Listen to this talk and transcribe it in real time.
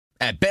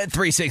At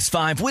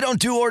Bet365, we don't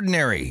do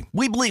ordinary.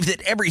 We believe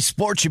that every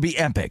sport should be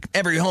epic.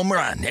 Every home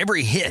run,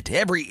 every hit,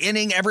 every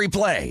inning, every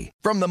play.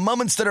 From the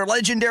moments that are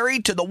legendary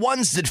to the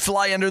ones that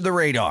fly under the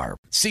radar.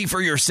 See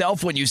for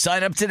yourself when you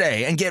sign up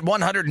today and get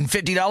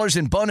 $150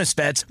 in bonus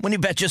bets when you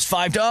bet just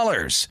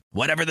 $5.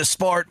 Whatever the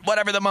sport,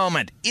 whatever the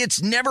moment,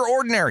 it's never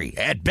ordinary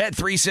at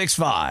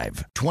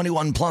Bet365.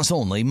 21 plus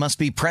only. Must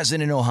be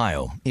present in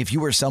Ohio. If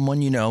you or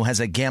someone you know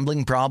has a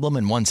gambling problem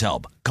and wants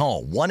help,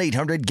 call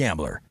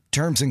 1-800-GAMBLER.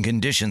 Terms and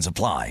conditions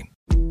apply.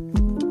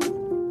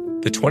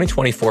 The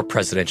 2024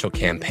 presidential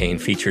campaign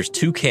features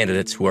two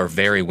candidates who are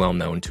very well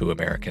known to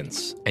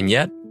Americans. And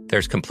yet,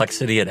 there's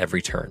complexity at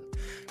every turn.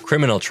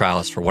 Criminal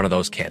trials for one of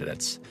those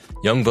candidates.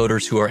 Young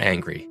voters who are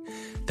angry.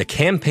 The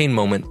Campaign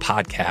Moment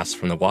podcast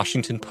from the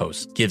Washington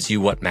Post gives you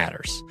what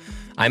matters.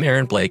 I'm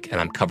Aaron Blake, and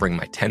I'm covering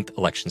my 10th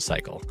election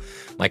cycle.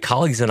 My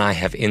colleagues and I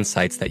have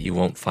insights that you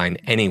won't find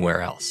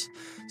anywhere else.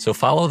 So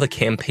follow The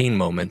Campaign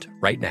Moment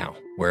right now,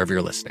 wherever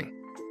you're listening.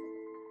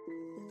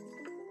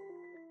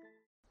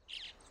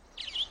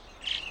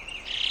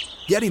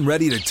 Getting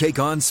ready to take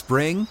on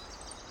spring?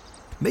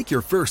 Make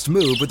your first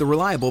move with the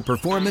reliable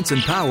performance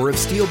and power of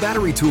Steel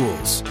battery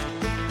tools.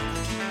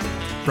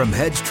 From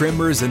hedge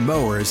trimmers and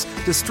mowers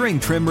to string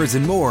trimmers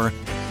and more,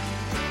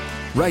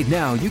 right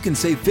now you can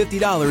save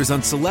 $50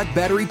 on select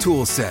battery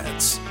tool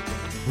sets.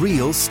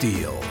 Real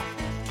Steel.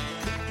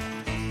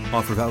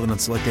 Offer valid on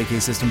select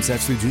AK system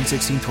sets through June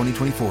 16,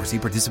 2024. See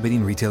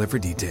participating retailer for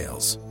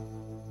details.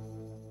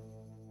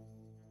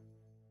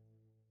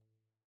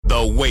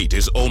 The wait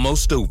is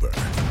almost over.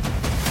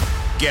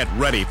 Get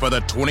ready for the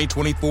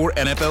 2024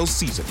 NFL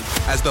season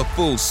as the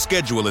full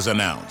schedule is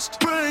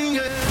announced.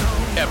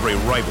 Every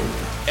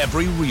rivalry,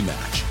 every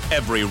rematch,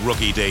 every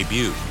rookie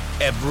debut,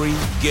 every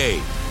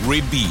game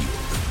revealed.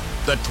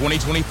 The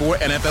 2024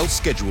 NFL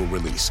schedule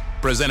release,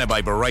 presented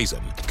by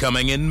Verizon,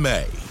 coming in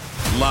May.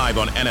 Live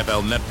on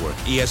NFL Network,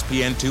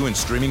 ESPN2, and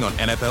streaming on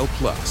NFL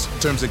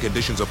Plus. Terms and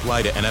conditions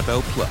apply to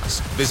NFL Plus.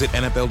 Visit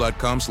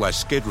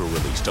NFL.com/schedule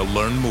release to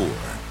learn more.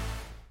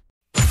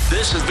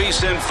 This is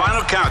VSiN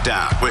Final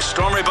Countdown with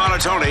Stormy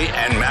Buonantony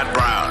and Matt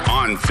Brown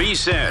on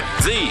VSiN,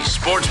 the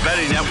Sports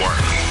Betting Network.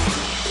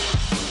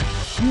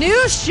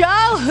 New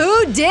show,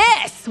 Who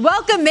Dis?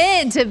 Welcome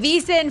in to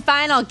VSiN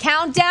Final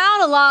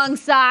Countdown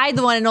alongside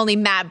the one and only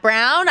Matt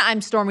Brown. I'm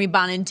Stormy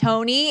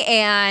Buonantony,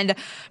 and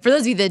for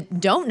those of you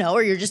that don't know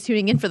or you're just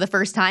tuning in for the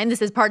first time,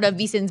 this is part of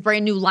VSiN's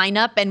brand new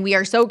lineup, and we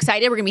are so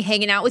excited. We're going to be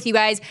hanging out with you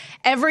guys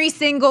every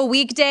single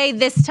weekday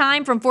this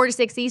time from 4 to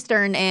 6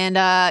 Eastern,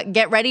 and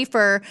get ready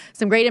for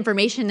some great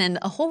information and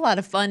a whole lot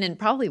of fun and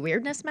probably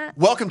weirdness, Matt.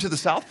 Welcome to the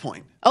South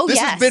Point. Oh, this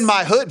yes. has been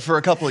my hood for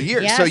a couple of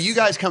years. Yes. So you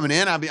guys coming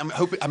in, I'm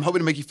hoping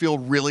to make you feel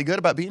really good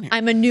about being here.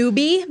 I'm a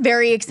newbie,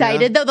 very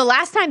excited. Though the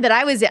last time that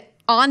I was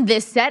on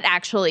this set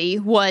actually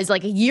was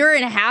like a year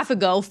and a half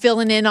ago,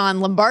 filling in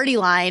on Lombardi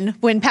Line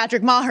when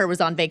Patrick Maher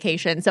was on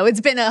vacation. So it's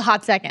been a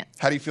hot second.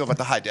 How do you feel about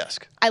the high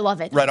desk? I love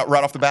it. Right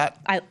off the bat?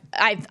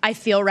 I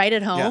feel right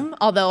at home,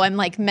 although I'm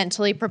like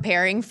mentally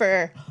preparing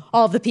for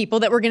all the people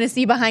that we're going to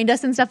see behind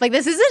us and stuff like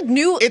this. This is a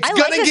new. It's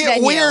going to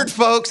get weird,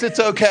 folks. It's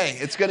okay.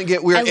 It's going to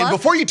get weird. And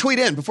before you tweet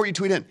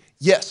in,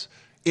 yes,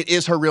 it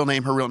is her real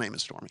name. Her real name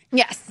is Stormy.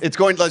 Yes.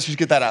 Let's just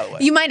get that out of the way.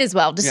 You might as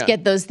well just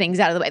get those things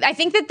out of the way. I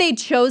think that they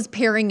chose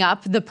pairing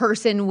up the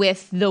person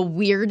with the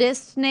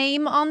weirdest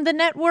name on the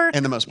network.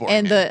 And the most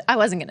boring name. I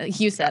wasn't going to,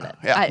 you said it.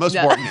 Yeah, most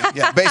boring name.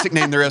 Yeah, basic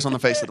name there is on the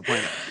face of the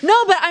planet.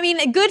 No, but I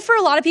mean, good for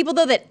a lot of people,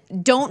 though, that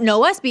don't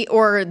know us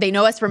or they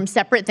know us from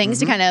separate things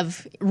to kind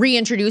of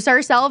reintroduce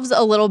ourselves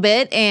a little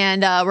bit.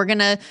 And we're going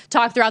to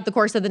talk throughout the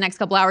course of the next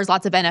couple hours,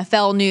 lots of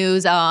NFL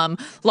news,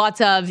 lots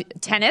of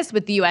tennis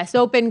with the U.S.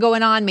 Open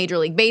going on, Major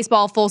League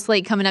Baseball, full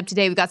slate coming up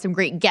today. We've got some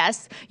great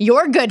guests.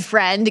 Your good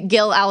friend,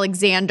 Gil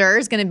Alexander,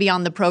 is going to be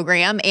on the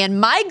program.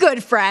 And my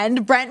good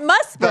friend, Brent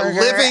Musburger,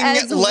 the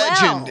living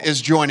legend, well,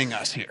 is joining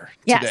us here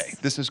today.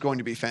 This is going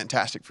to be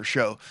fantastic for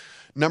show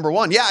number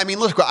one. Yeah, I mean,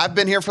 look, I've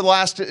been here for the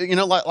last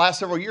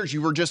several years.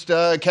 You were just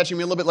catching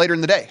me a little bit later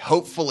in the day.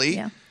 Hopefully.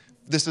 Yeah.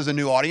 This is a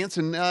new audience,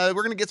 and we're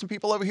going to get some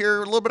people over here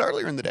a little bit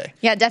earlier in the day.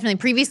 Yeah, definitely.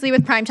 Previously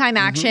with Primetime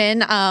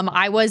Action,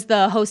 I was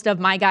the host of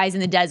My Guys in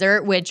the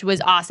Desert, which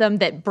was awesome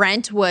that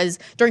Brent was,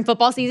 during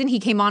football season, he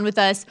came on with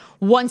us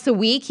once a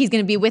week. He's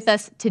going to be with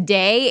us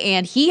today,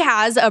 and he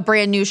has a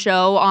brand new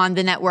show on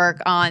the network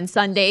on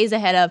Sundays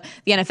ahead of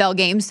the NFL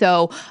game.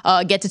 So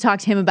get to talk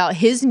to him about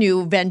his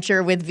new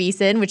venture with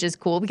VSiN, which is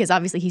cool because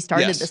obviously he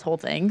started this whole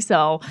thing.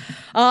 So,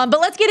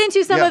 but let's get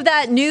into some of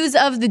that news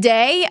of the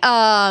day.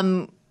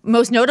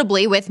 Most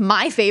notably with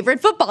my favorite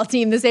football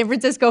team, the San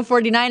Francisco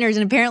 49ers.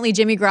 And apparently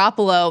Jimmy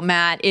Garoppolo,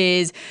 Matt,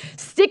 is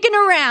sticking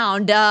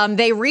around.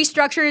 They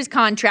restructured his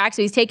contract,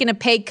 so he's taking a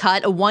pay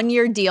cut, a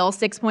one-year deal,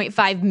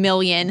 $6.5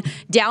 million,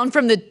 down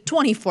from the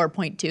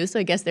 $24.2.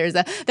 So I guess there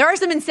are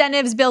some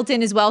incentives built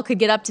in as well. Could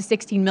get up to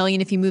 $16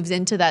 million if he moves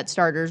into that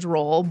starter's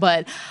role.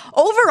 But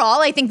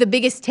overall, I think the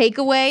biggest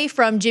takeaway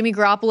from Jimmy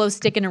Garoppolo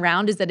sticking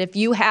around is that if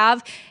you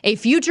have a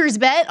futures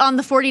bet on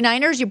the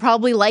 49ers, you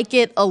probably like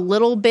it a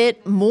little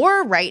bit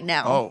more right right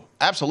now. Oh,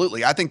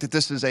 absolutely. I think that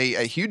this is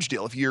a huge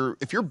deal. If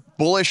you're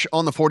bullish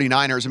on the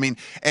 49ers, I mean,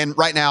 and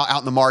right now out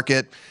in the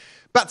market,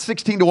 about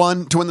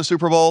 16-1 to win the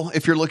Super Bowl.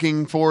 If you're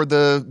looking for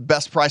the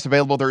best price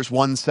available, there's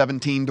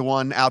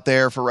 117-1 out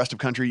there for rest of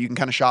country. You can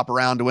kind of shop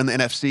around to win the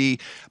NFC.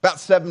 About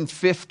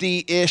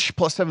 750-ish,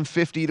 plus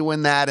 750 to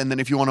win that. And then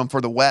if you want them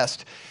for the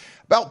West,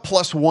 about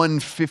plus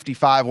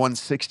 155,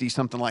 160,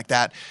 something like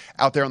that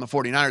out there on the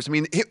 49ers. I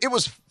mean, it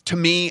was, to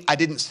me, I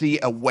didn't see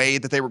a way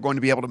that they were going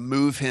to be able to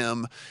move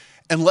him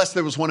unless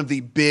there was one of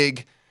the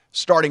big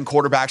starting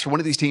quarterbacks for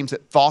one of these teams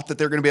that thought that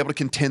they're going to be able to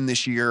contend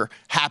this year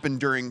happen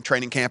during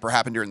training camp or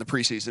happen during the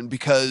preseason,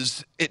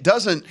 because it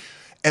doesn't,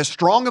 as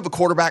strong of a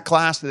quarterback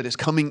class that is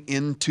coming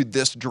into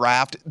this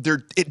draft,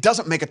 it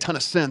doesn't make a ton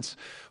of sense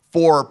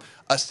for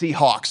a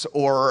Seahawks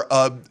or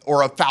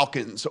a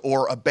Falcons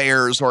or a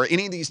Bears or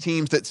any of these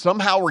teams that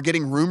somehow were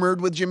getting rumored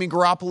with Jimmy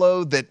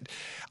Garoppolo, that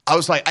I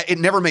was like, it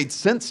never made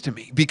sense to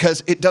me,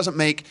 because it doesn't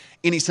make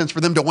any sense for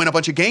them to win a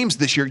bunch of games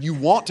this year. You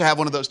want to have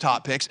one of those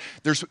top picks.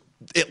 There's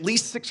at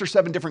least 6 or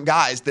 7 different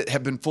guys that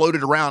have been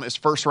floated around as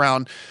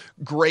first-round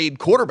grade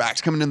quarterbacks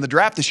coming in the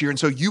draft this year. And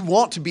so you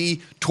want to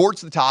be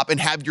towards the top and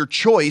have your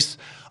choice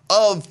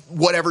of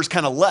whatever's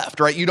kind of left,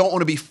 right? You don't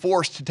want to be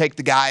forced to take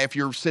the guy if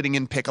you're sitting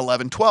in pick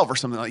 11, 12 or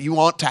something like that. You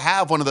want to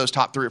have one of those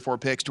top 3 or 4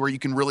 picks to where you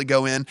can really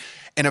go in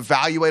and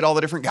evaluate all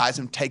the different guys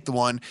and take the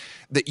one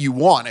that you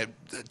want. A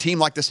team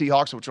like the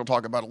Seahawks, which we'll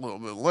talk about a little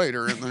bit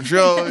later in the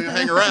show,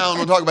 hang around,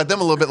 we'll talk about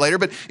them a little bit later.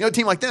 But, a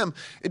team like them,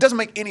 it doesn't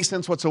make any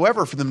sense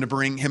whatsoever for them to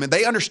bring him in.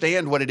 They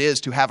understand what it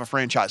is to have a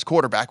franchise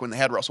quarterback when they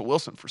had Russell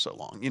Wilson for so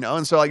long,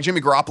 And so, like, Jimmy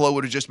Garoppolo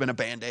would have just been a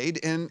Band-Aid,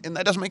 and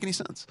that doesn't make any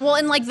sense. Well,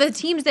 and, like, the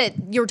teams that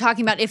you're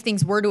talking about, if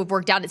things were to have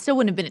worked out, it still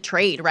wouldn't have been a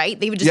trade, right?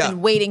 They would just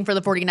been waiting for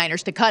the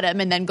 49ers to cut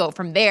him and then go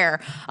from there.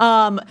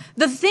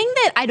 The thing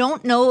that I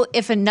don't know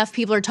if enough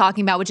people are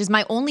talking about, which is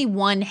my only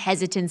one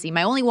hesitancy,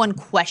 my only one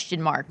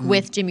question mark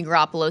with Jimmy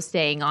Garoppolo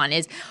staying on,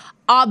 is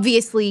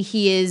obviously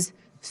he is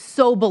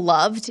so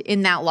beloved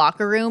in that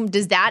locker room.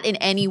 Does that in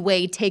any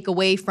way take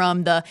away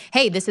from the,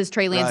 hey, this is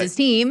Trey Lance's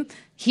team,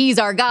 he's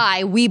our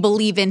guy, we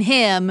believe in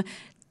him?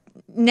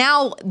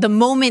 Now, the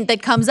moment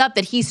that comes up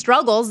that he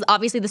struggles,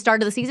 obviously the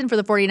start of the season for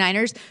the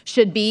 49ers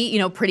should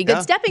be, pretty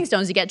good stepping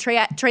stones to get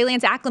Trey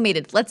Lance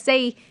acclimated. Let's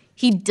say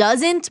he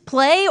doesn't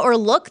play or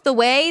look the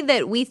way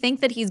that we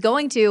think that he's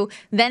going to,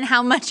 then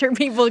how much are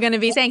people going to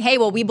be saying, hey,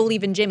 well, we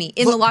believe in Jimmy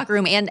in the locker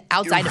room and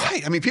outside of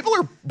it? I mean, people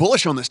are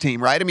bullish on this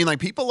team, right? I mean, like,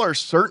 people are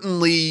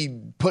certainly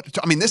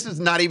this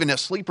is not even a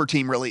sleeper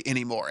team really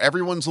anymore.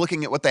 Everyone's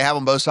looking at what they have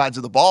on both sides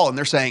of the ball, and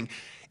they're saying,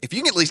 if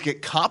you can at least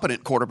get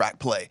competent quarterback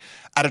play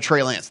out of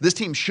Trey Lance, this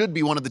team should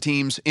be one of the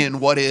teams in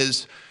what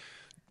is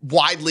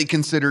widely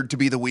considered to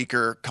be the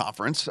weaker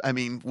conference. I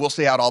mean, we'll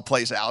see how it all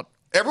plays out.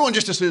 Everyone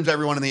just assumes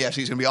everyone in the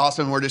AFC is going to be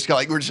awesome. We're just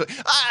like, AFC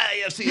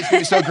is going to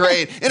be so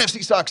great.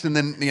 NFC sucks, and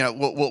then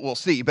we'll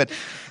see. But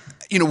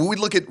when we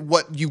look at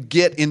what you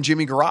get in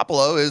Jimmy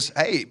Garoppolo, is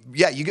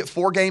you get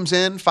 4 games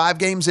in, 5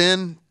 games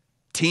in.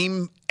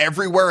 Team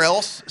everywhere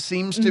else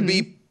seems to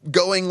be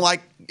going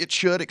like it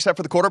should, except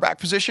for the quarterback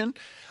position.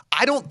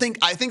 I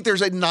think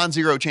there's a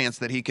non-zero chance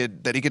that he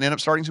could end up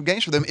starting some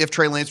games for them if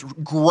Trey Lance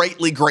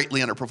greatly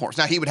underperforms.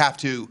 Now, he would have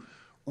to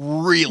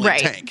really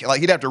tank. Like,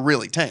 he'd have to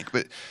really tank.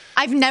 But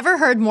I've never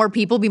heard more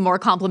people be more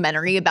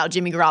complimentary about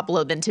Jimmy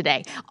Garoppolo than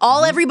today.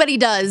 All everybody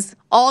does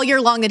all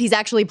year long that he's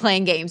actually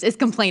playing games is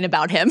complain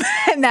about him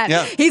and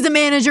that he's a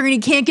manager and he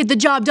can't get the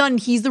job done.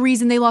 He's the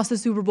reason they lost the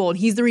Super Bowl, and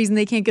he's the reason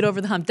they can't get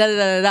over the hump.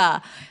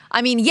 I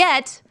mean,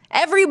 yet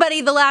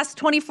everybody the last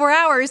 24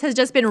 hours has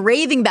just been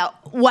raving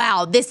about,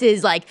 wow, this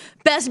is like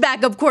best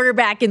backup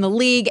quarterback in the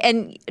league.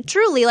 And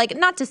truly, like,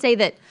 not to say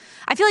that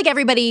I feel like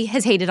everybody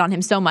has hated on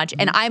him so much,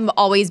 and I've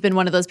always been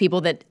one of those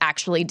people that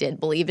actually did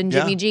believe in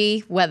Jimmy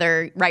G,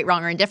 whether right,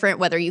 wrong, or indifferent,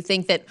 whether you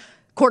think that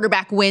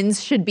quarterback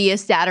wins should be a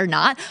stat or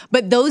not.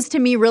 But those, to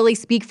me, really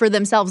speak for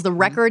themselves. The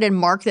record and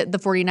mark that the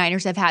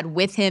 49ers have had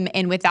with him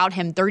and without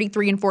him,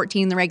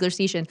 33-14 in the regular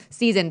season,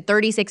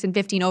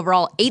 36-15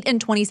 overall,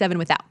 8-27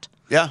 without.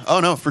 Yeah. Oh,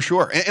 no, for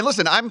sure. And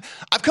listen, I've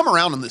come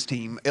around on this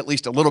team at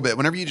least a little bit.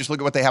 Whenever you just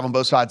look at what they have on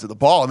both sides of the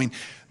ball, I mean,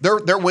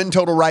 their win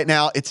total right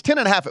now, it's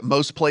 10.5 at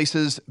most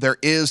places. There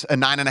is a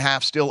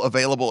 9.5 still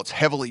available. It's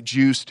heavily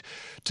juiced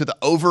to the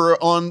over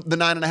on the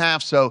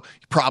 9.5. So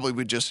you probably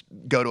would just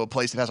go to a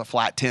place that has a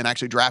flat 10.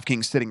 Actually,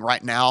 DraftKings sitting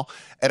right now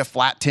at a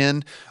flat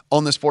 10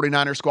 on this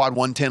 49er squad,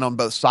 110 on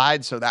both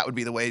sides. So that would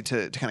be the way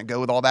to kind of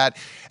go with all that.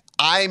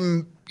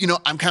 I'm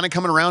kind of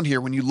coming around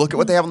here when you look at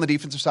what they have on the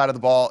defensive side of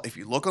the ball. If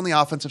you look on the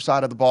offensive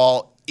side of the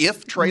ball,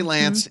 if Trey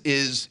Lance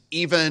is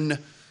even,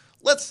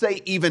 let's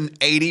say, even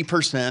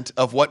 80%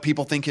 of what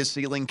people think his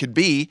ceiling could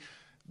be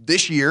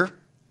this year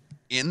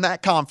in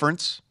that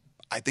conference,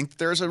 I think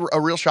there's a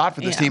real shot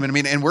for this team.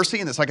 And we're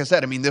seeing this, like I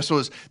said, this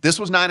was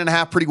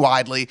 9.5 pretty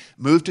widely,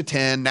 moved to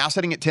 10, now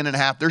sitting at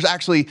 10.5. There's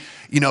actually,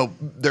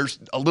 there's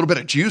a little bit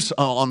of juice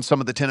on some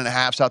of the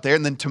 10.5s out there.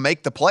 And then to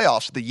make the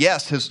playoffs, the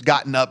yes has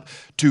gotten up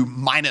to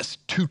minus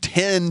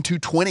 210,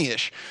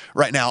 220-ish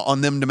right now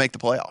on them to make the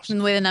playoffs. And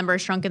the way the number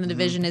has shrunk in the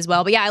division as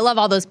well. But yeah, I love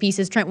all those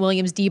pieces. Trent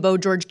Williams, Debo,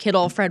 George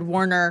Kittle, Fred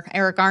Warner,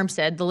 Eric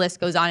Armstead, the list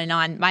goes on and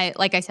on.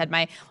 Like I said,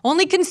 my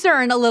only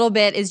concern a little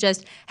bit is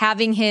just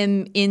having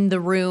him in the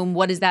room.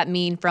 What does that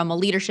mean from a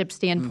leadership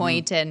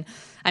standpoint? And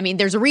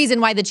there's a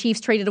reason why the Chiefs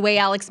traded away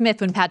Alex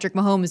Smith when Patrick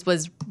Mahomes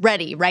was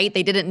ready, right?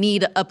 They didn't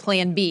need a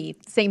plan B.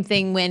 Same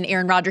thing when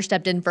Aaron Rodgers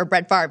stepped in for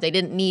Brett Favre. They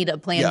didn't need a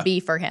plan B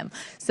for him.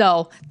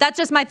 So that's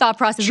just my thought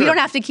process. Sure. We don't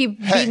have to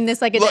keep beating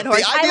this like a dead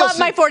horse. I love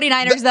my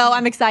 49ers, though.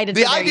 I'm excited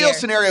for their year. The ideal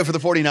scenario for the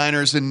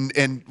 49ers,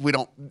 and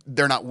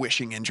they're not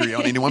wishing injury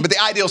on anyone, but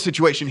the ideal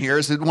situation here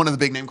is that one of the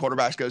big name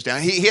quarterbacks goes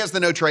down. He has the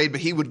no trade, but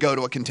he would go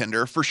to a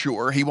contender for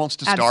sure. He wants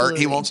to start. Absolutely.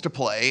 He wants to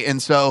play.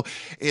 And so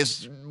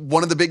is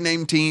one of the big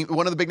name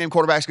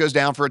quarterbacks goes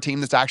down for a team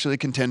that's actually a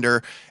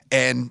contender,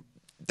 and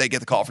they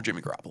get the call for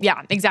Jimmy Garoppolo.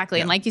 Yeah, exactly.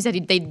 Yeah. And like you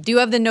said, they do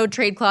have the no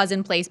trade clause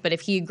in place, but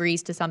if he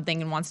agrees to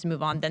something and wants to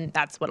move on, then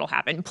that's what'll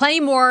happen. Plenty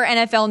more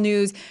NFL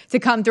news to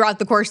come throughout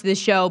the course of this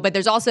show, but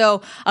there's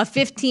also a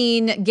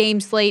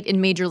 15-game slate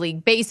in Major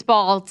League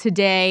Baseball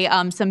today.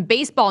 Some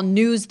baseball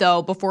news,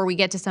 though, before we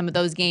get to some of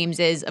those games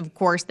is, of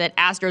course, that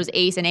Astros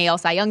ace and AL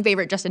Cy Young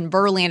favorite Justin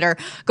Verlander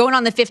going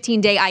on the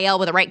 15-day IL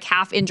with a right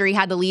calf injury,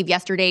 had to leave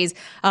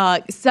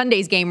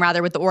Sunday's game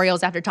with the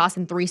Orioles after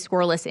tossing 3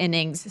 scoreless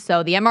innings.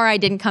 So the MRI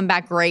didn't come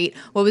back great.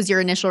 What was your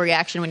initial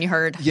reaction when you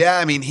heard?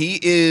 Yeah, he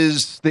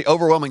is the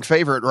overwhelming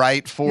favorite,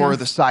 right, for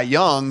the Cy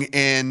Young,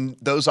 and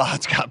those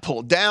odds got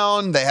pulled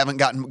down. They haven't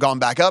gone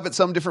back up at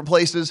some different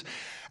places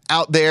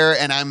out there,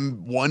 and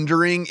I'm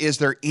wondering, is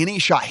there any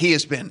shot? He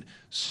has been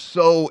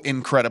so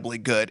incredibly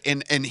good,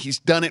 and he's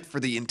done it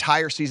for the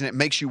entire season. It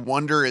makes you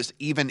wonder, is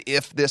even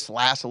if this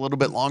lasts a little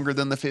bit longer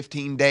than the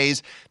 15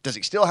 days, does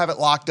he still have it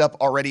locked up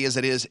already as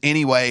it is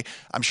anyway?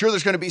 I'm sure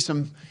there's going to be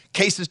some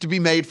cases to be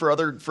made for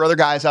other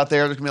guys out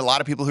there. There's going to be a lot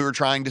of people who are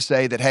trying to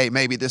say that, hey,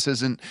 maybe this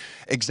isn't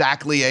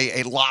exactly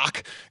a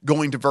lock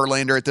going to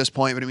Verlander at this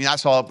point. But I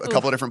saw a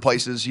couple of different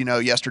places,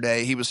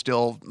 yesterday he was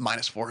still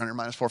minus 400,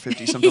 minus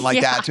 450, something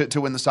like that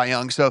to win the Cy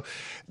Young. So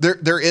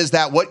there is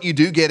that. What you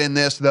do get in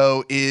this,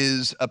 though,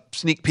 is a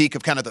sneak peek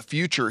of kind of the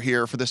future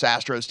here for this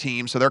Astros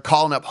team. So they're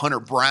calling up Hunter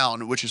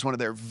Brown, which is one of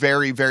their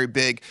very, very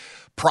big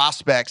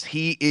prospects.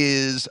 He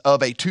is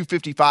of a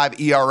 2.55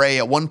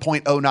 ERA, a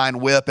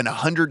 1.09 whip, and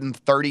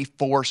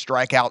 134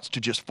 strikeouts to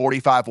just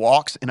 45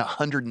 walks in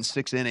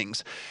 106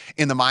 innings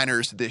in the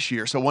minors this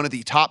year. So one of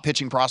the top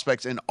pitching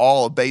prospects in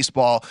all of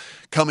baseball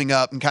coming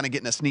up, and kind of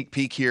getting a sneak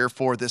peek here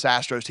for this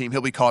Astros team.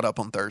 He'll be called up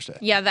on Thursday.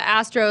 Yeah, the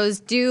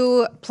Astros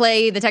do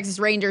play the Texas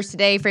Rangers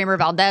today. Framber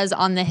Valdez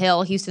on the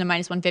hill. Houston a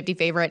minus 150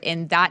 favorite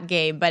in that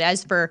game. But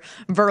as for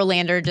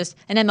Verlander, just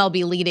an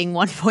MLB leading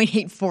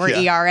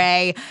 1.84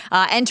 ERA.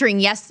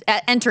 Entering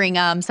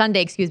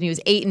Sunday, was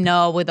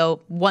 8-0 with a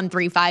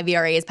 1.35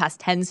 ERA his past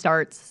 10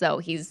 starts. So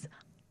he's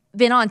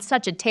been on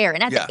such a tear.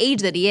 And at the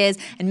age that he is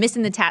and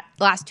missing the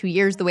last 2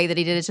 years the way that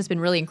he did, it's just been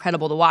really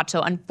incredible to watch.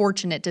 So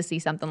unfortunate to see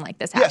something like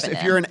this happen. Yes,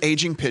 if you're an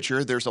aging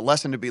pitcher, there's a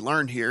lesson to be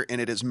learned here,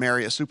 and it is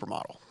marry a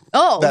supermodel.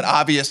 Oh. That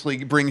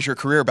obviously brings your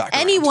career back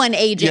around. Anyone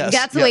aging.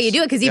 That's the way you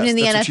do it, because even in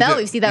the NFL,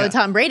 we see that with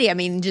Tom Brady.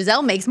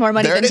 Giselle makes more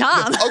money than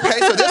Tom. Okay,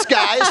 so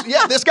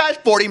this guy's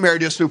 40, married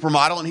to a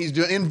supermodel,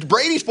 and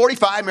Brady's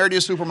 45, married to a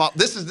supermodel.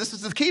 This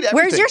is the key to everything.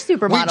 Where's your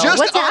supermodel?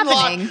 What's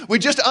happening? We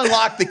just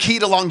unlocked the key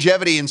to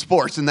longevity in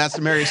sports, and that's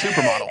to marry a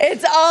supermodel.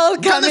 It's all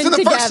coming together. This is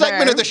the first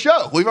segment of the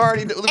show. We've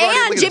already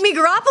Jimmy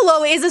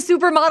Garoppolo is a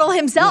supermodel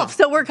himself,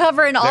 so we're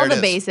covering all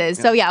the bases.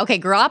 So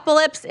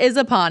Garoppolo is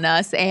upon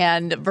us,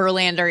 and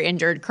Verlander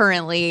injured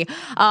currently.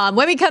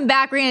 When we come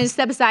back, we're going to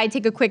step aside,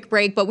 take a quick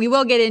break, but we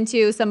will get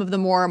into some of the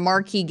more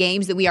marquee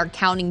games that we are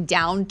counting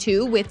down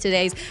to with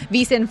today's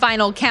VSiN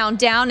Final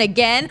Countdown.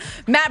 Again,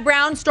 Matt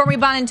Brown, Stormy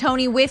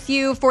Buonantony with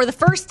you for the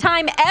first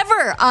time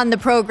ever on the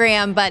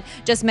program, but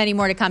just many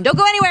more to come. Don't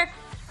go anywhere.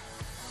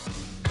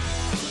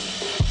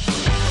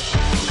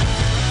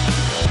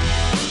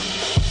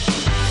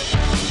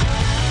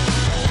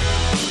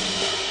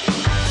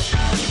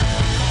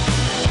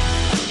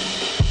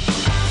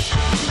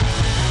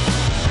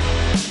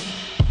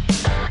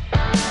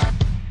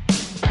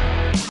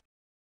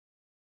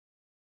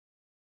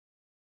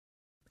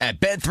 At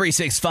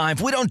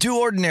Bet365, we don't do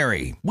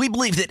ordinary. We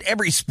believe that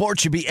every sport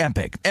should be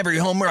epic. Every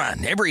home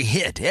run, every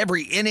hit,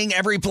 every inning,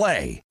 every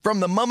play. From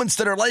the moments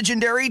that are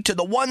legendary to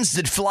the ones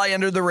that fly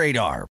under the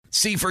radar.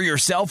 See for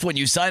yourself when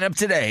you sign up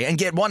today and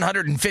get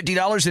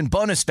 $150 in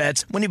bonus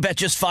bets when you bet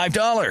just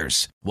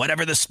 $5.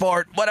 Whatever the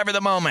sport, whatever the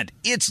moment,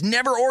 it's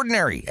never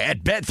ordinary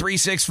at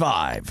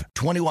Bet365.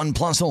 21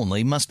 plus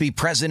only. Must be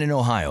present in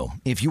Ohio.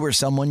 If you or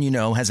someone you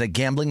know has a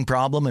gambling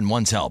problem and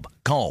wants help,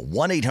 call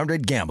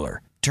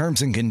 1-800-GAMBLER.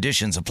 Terms and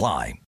conditions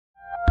apply.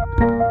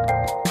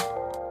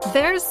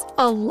 There's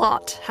a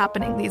lot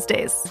happening these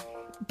days.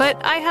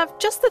 but I have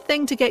just the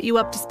thing to get you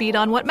up to speed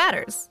on what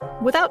matters,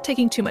 without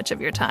taking too much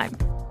of your time.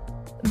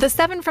 The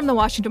 7 from the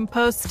Washington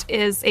Post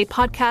is a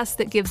podcast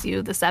that gives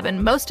you the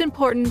 7 most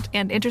important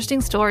and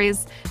interesting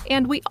stories,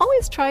 and we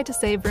always try to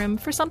save room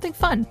for something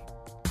fun.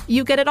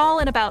 You get it all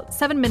in about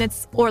 7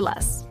 minutes or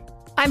less.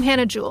 I'm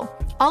Hannah Jewell.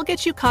 I'll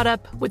get you caught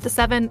up with the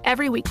 7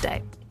 every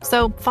weekday.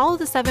 So follow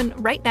the 7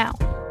 right now.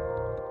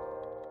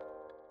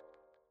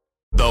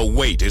 The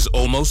wait is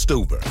almost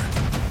over.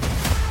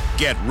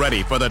 Get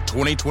ready for the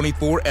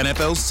 2024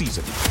 NFL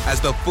season as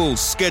the full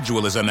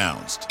schedule is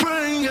announced.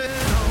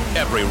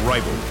 Every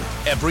rivalry,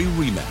 every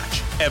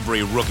rematch,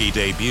 every rookie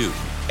debut,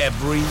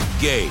 every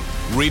game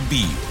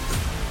revealed.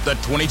 The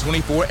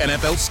 2024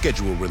 NFL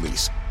schedule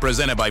release,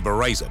 presented by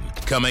Verizon,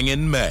 coming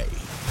in May.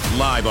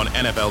 Live on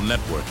NFL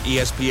Network,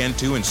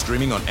 ESPN2, and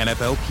streaming on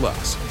NFL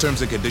Plus.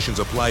 Terms and conditions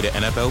apply to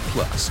NFL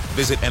Plus.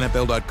 Visit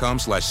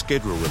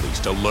NFL.com/schedule release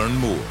to learn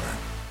more.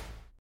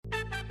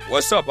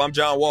 What's up? I'm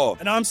John Wall.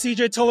 And I'm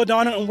CJ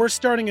Toledano, and we're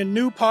starting a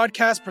new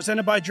podcast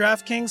presented by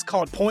DraftKings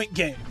called Point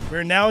Game.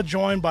 We're now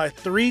joined by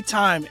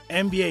 3-time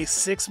NBA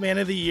Sixth Man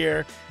of the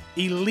Year,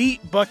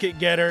 elite bucket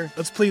getter.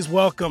 Let's please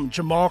welcome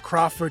Jamal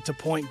Crawford to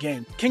Point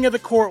Game. King of the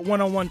Court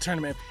one-on-one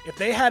tournament. If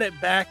they had it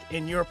back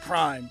in your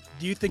prime,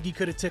 do you think you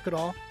could have took it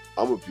all?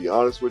 I'm going to be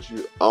honest with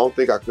you. I don't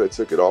think I could have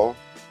took it all,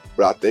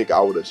 but I think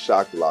I would have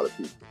shocked a lot of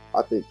people.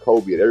 I think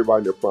Kobe and everybody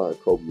in their prime,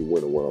 Kobe would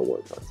win a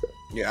one-on-one contest.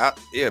 Yeah,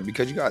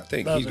 because you got to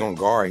think, he's going to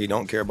guard. He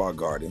don't care about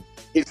guarding.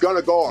 He's going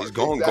to guard. He's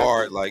going to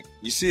guard. Like,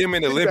 you see him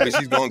in the Olympics,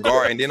 he's going to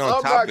guard. And then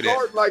on top of that. I'm not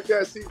guarding like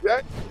that, see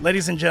that?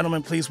 Ladies and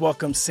gentlemen, please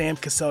welcome Sam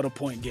Cassell to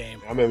Point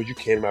Game. I remember you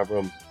came out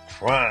from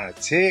prime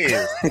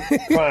 10.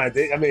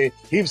 I mean,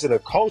 he was in a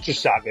culture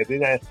shock. And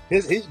then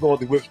he's going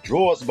through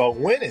withdrawals about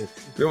winning.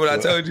 Remember what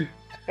I told you?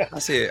 I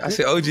said,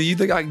 OG, you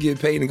think I can get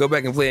paid and go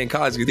back and play in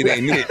college because it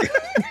ain't it?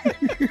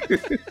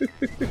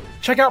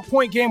 Check out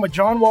Point Game with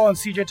John Wall and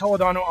CJ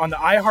Toledano on the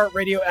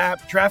iHeartRadio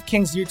app,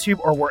 DraftKings YouTube,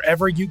 or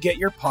wherever you get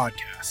your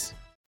podcasts.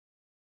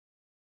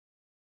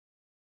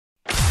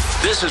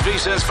 This is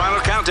VSiN's Final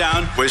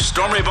Countdown with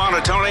Stormy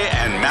Buonantony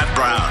and Matt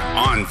Brown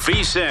on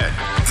VSiN,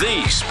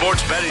 the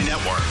Sports Betting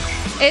Network.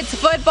 It's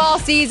football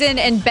season,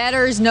 and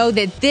bettors know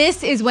that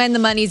this is when the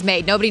money's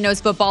made. Nobody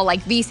knows football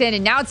like VSiN,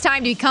 and now it's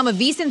time to become a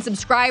VSiN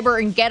subscriber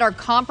and get our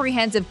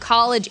comprehensive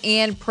college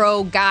and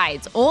pro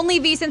guides. Only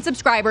VSiN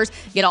subscribers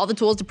get all the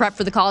tools to prep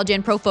for the college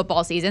and pro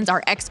football seasons.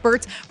 Our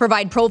experts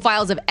provide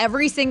profiles of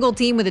every single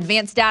team with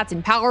advanced stats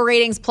and power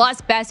ratings,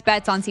 plus best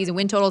bets on season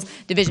win totals,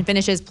 division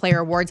finishes, player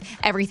awards,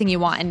 everything you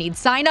want and need.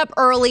 Sign up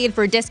early, and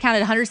for a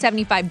discounted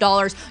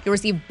 $175, you'll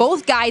receive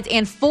both guides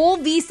and full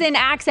VSiN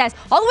access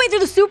all the way through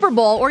the Super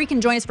Bowl, or you can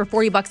join us for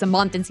 $40 a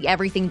month and see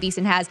everything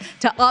VSiN has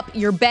to up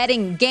your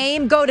betting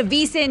game. Go to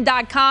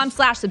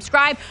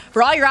vsin.com/subscribe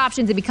for all your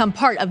options and become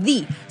part of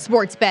the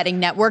Sports Betting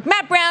Network.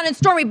 Matt Brown and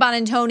Stormy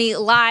Buonantony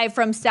live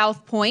from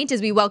South Point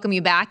as we welcome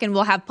you back, and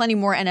we'll have plenty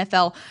more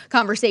NFL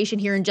conversation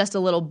here in just a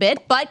little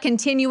bit. But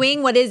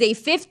continuing what is a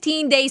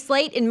 15-day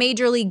slate in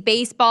Major League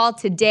Baseball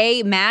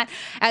today, Matt,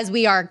 as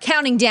we are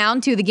counting down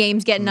to the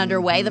games getting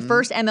underway. The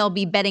first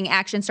MLB betting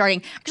action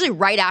starting actually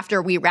right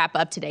after we wrap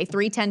up today,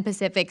 3:10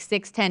 Pacific,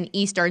 6:10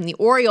 Eastern. The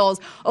Orioles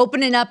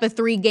opening up a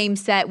 3-game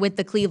set with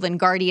the Cleveland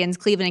Guardians.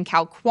 Cleveland and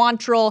Cal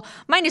Quantrill,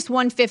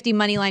 -150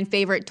 moneyline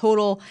favorite,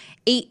 total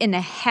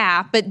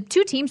 8.5. But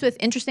two teams with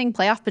interesting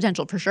playoff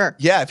potential for sure.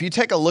 Yeah, if you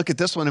take a look at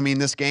this one, I mean,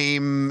 this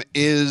game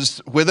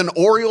is with an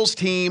Orioles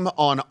team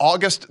on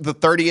August the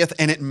 30th,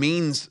 and it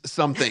means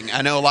something.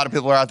 I know a lot of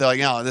people are out there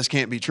like, no, this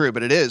can't be true,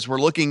 but it is. We're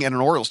looking at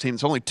an Orioles team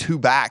that's only 2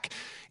 back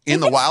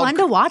in the wild. It's fun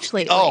to watch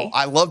lately. Oh,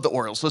 I love the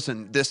Orioles.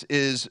 Listen, this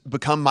is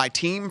become my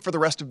team for the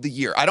rest of the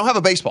year. I don't have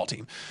a baseball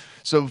team.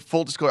 So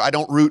full disclosure, I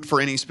don't root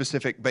for any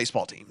specific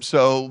baseball team.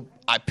 So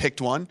I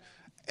picked one,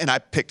 and I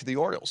picked the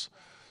Orioles.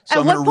 So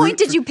At what point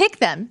did you pick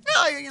them?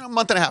 A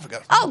month and a half ago.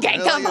 Okay,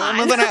 come on. A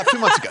month and a half, 2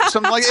 months ago.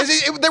 Something like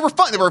they were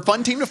fun. They were a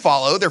fun team to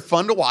follow. They're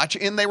fun to watch,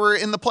 and they were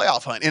in the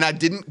playoff hunt. And I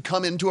didn't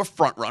come into a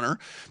front runner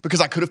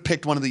because I could have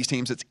picked one of these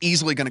teams that's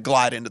easily going to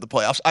glide into the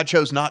playoffs. I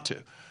chose not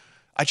to.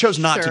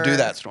 To do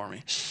that,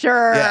 Stormy.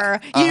 Sure. Yeah.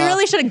 You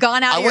really should have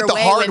gone out of your way. I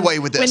went the hard way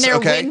with this, when their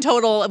win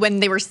total, when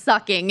they were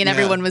sucking and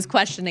everyone was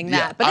questioning that.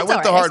 Yeah. But I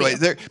went the hard way.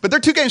 But they're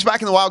 2 games back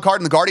in the wild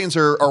card, and the Guardians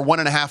are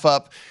 1.5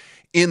 up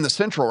in the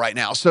Central right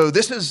now. So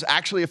this is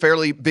actually a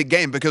fairly big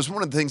game because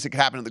one of the things that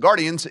could happen to the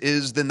Guardians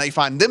is then they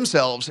find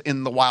themselves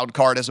in the wild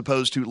card as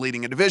opposed to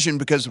leading a division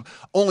because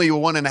only a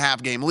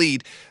 1.5 game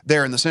lead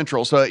there in the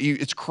Central. So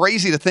it's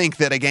crazy to think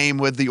that a game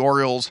with the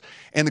Orioles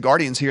and the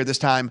Guardians here this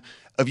time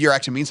of year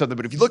actually means something.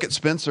 But if you look at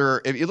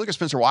Spencer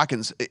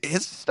Watkins,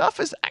 his stuff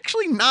is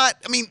actually not,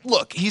 I mean,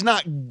 look, he's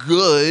not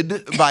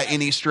good by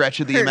any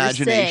stretch of the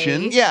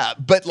imagination. Yeah,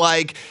 but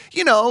like,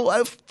 a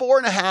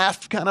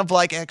 4.5 kind of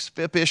like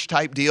ex-FIP-ish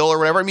type deal or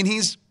whatever. I mean,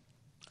 he's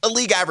a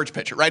league average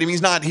pitcher, right? I mean,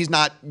 he's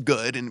not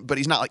good, but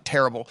he's not like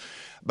terrible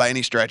by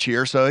any stretch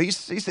here. So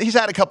he's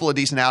had a couple of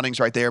decent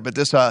outings right there. But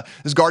this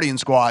Guardian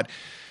squad,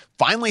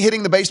 finally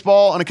hitting the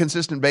baseball on a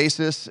consistent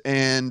basis,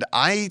 and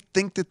I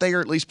think that they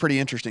are at least pretty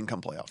interesting come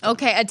playoff time.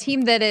 Okay, a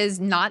team that is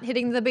not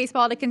hitting the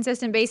baseball on a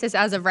consistent basis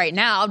as of right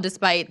now,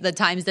 despite the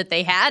times that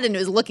they had, and it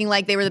was looking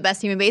like they were the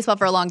best team in baseball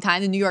for a long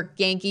time. The New York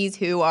Yankees,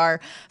 who are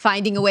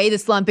finding a way to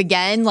slump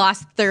again,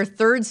 lost their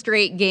third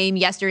straight game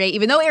yesterday,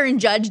 even though Aaron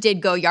Judge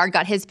did go yard,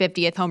 got his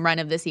 50th home run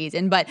of the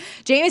season. But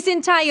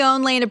Jameson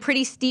Taillon laying a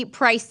pretty steep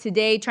price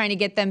today, trying to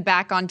get them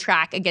back on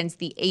track against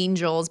the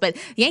Angels. But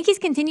the Yankees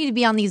continue to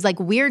be on these like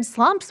weird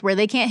slumps where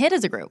they can't hit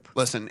as a group.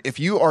 Listen, if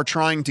you are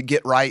trying to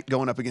get right,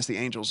 going up against the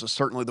Angels is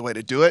certainly the way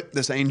to do it.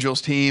 This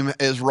Angels team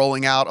is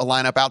rolling out a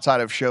lineup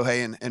outside of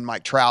Shohei and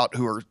Mike Trout,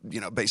 who are,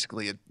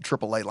 basically a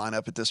AAA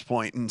lineup at this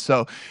point. And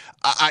so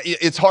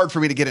it's hard for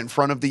me to get in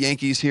front of the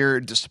Yankees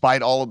here,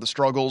 despite all of the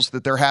struggles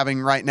that they're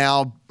having right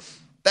now.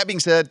 That being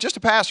said, just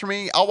a pass for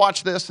me. I'll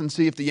watch this and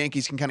see if the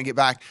Yankees can kind of get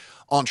back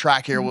on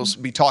track here. We'll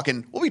be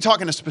talking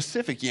a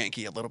specific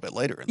Yankee a little bit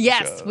later in the show.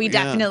 Yes, we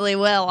definitely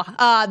will.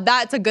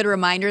 That's a good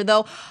reminder,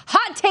 though.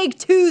 Hot Take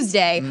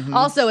Tuesday,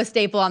 also a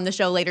staple on the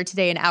show later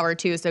today in hour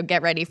 2, so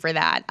get ready for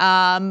that.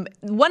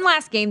 One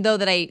last game, though,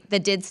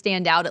 that did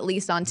stand out, at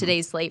least on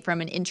today's slate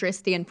from an interest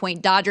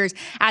standpoint. Dodgers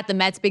at the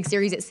Mets, big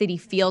series at Citi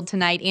Field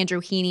tonight.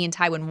 Andrew Heaney and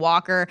Taijuan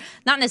Walker.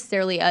 Not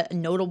necessarily a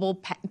notable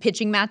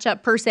pitching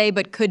matchup per se,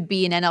 but could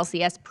be an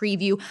NLCS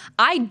preview.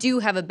 I do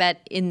have a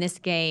bet in this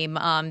game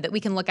that we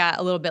can look at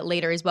a little bit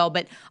later as well,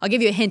 but I'll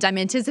give you a hint. I'm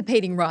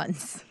anticipating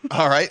runs.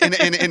 All right,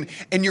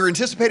 and you're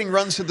anticipating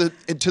runs to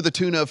the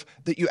tune of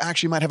that you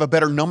actually might have a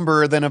better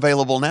number than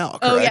available now.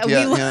 Correct? Oh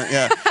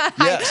yeah,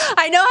 yes.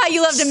 I know how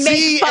you love to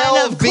make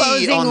fun of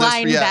closing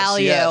line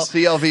value. Yes,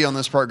 CLV on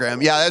this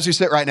program. Yeah, as we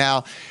sit right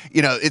now,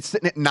 it's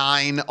sitting at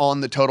 9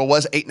 on the total.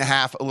 Was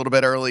 8.5 a little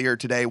bit earlier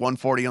today.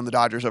 140 on the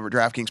Dodgers over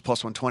DraftKings,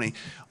 plus 120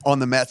 on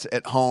the Mets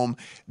at home.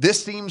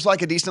 This seems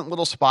like a decent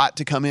little spot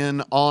to come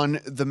in on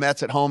the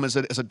Mets at home as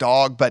a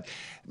dog, but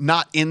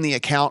not in the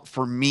account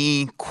for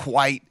me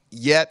quite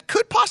yet.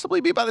 Could possibly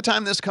be by the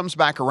time this comes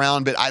back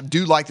around, but I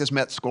do like this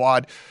Mets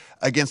squad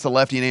against the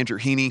lefty and Andrew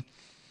Heaney.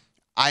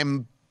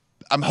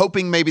 I'm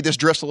hoping maybe this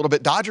drifts a little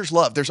bit. Dodgers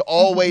love. There's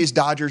always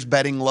Dodgers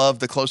betting love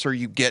the closer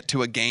you get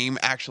to a game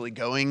actually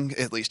going,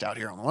 at least out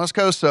here on the West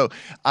Coast. So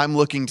I'm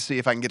looking to see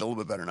if I can get a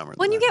little bit better number.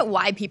 When you get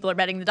why people are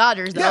betting the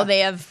Dodgers, though, they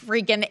have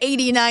freaking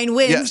 89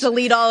 wins to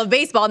lead all of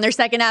baseball, and their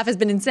second half has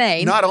been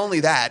insane. Not only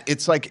that,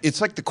 it's like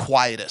the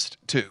quietest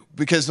too,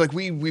 because like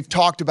we've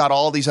talked about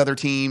all these other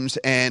teams,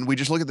 and we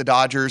just look at the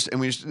Dodgers,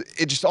 and it's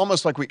just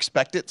almost like we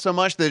expect it so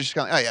much that it's just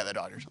kind of, oh yeah, the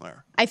Dodgers,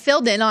 whatever. I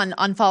filled in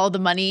on Follow the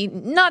Money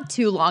not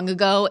too long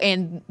ago,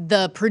 and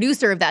the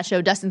producer of that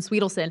show, Dustin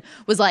Sweetelson,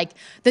 was like,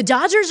 the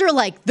Dodgers are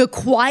like the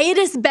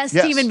quietest, best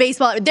team in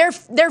baseball. Their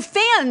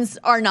fans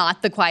are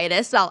not the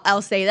quietest.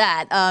 I'll say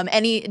that.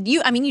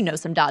 You know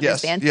some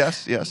Dodgers fans.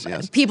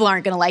 Yes. People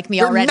aren't going to like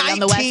me already on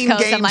the West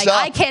Coast. I'm like,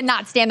 I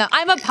cannot stand them.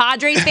 I'm a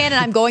Padres fan,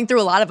 and I'm going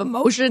through a lot of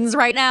emotions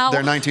right now.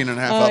 They're 19.5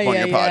 up on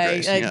your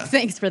Padres.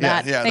 Thanks for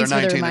that. Thanks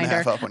they're for the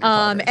reminder. Up on your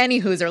Padres.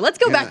 Any hooser. Let's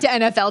go back to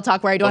NFL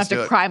talk where I don't have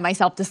to cry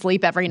myself to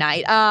sleep every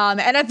night.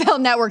 NFL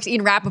Network's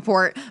Ian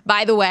Rappaport,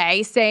 by the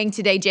way, saying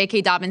today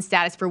J.K. Dobbins'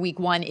 status for Week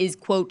 1 is,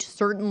 quote,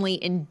 certainly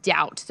in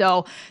doubt.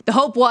 So the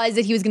hope was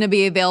that he was going to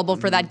be available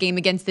for that game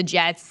against the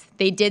Jets.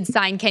 They did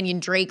sign Kenyon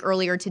Drake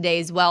earlier today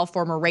as well,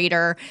 former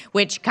Raider,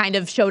 which kind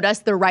of showed us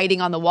the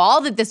writing on the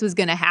wall that this was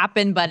going to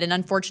happen, but an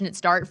unfortunate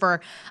start for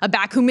a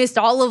back who missed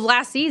all of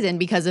last season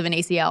because of an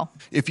ACL.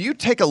 If you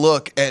take a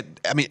look at,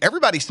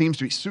 everybody seems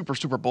to be super,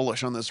 super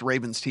bullish on this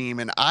Ravens team,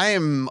 and I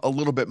am a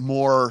little bit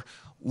more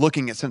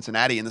looking at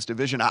Cincinnati in this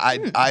division.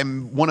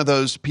 I'm one of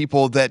those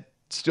people that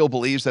still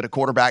believes that a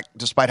quarterback,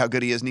 despite how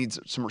good he is, needs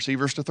some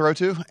receivers to throw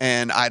to.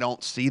 And I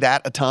don't see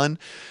that a ton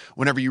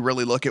whenever you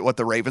really look at what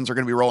the Ravens are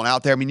going to be rolling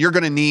out there. You're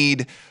going to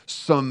need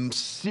some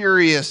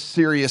serious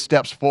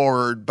steps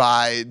forward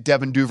by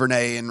Devin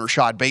Duvernay and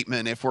Rashad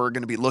Bateman if we're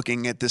going to be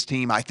looking at this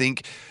team. I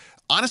think,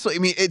 honestly,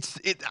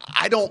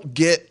 I don't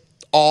get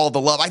all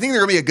the love. I think they're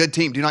going to be a good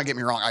team. Do not get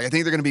me wrong. I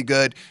think they're going to be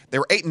good. They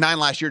were 8-9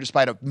 last year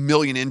despite a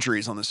million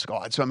injuries on the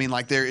squad. So,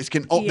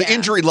 the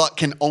injury luck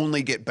can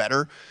only get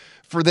better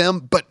for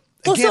them. But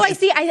well, again,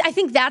 I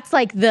think that's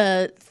like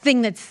the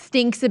thing that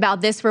stinks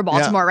about this for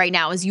Baltimore right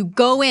now is you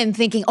go in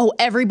thinking, oh,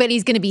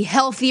 everybody's going to be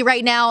healthy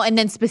right now. And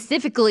then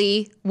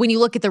specifically, when you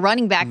look at the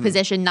running back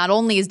position, not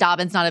only is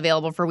Dobbins not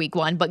available for Week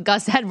 1, but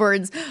Gus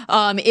Edwards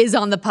is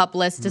on the PUP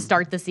list to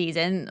start the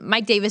season.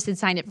 Mike Davis had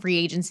signed at free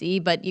agency,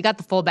 but you got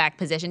the fullback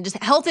position.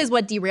 Just health is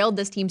what derailed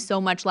this team so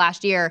much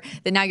last year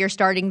that now you're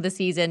starting the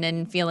season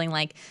and feeling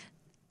like,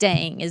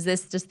 dang, is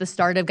this just the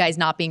start of guys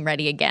not being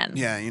ready again?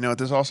 Yeah, you know what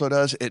this also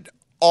does? It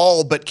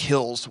all but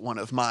kills one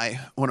of my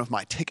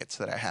tickets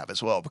that I have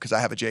as well, because I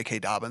have a J.K.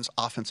 Dobbins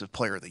Offensive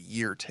Player of the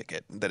Year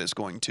ticket that is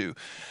going to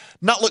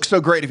not look so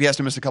great if he has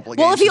to miss a couple of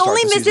games. Well, if he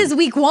only misses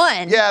week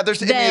 1. Yeah,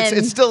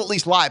 it's still at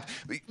least live.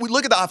 We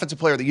look at the Offensive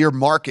Player of the Year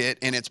market,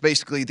 and it's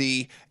basically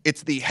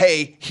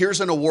hey,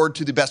 here's an award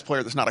to the best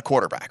player that's not a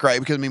quarterback, right?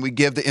 Because, we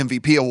give the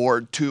MVP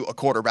award to a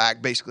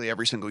quarterback basically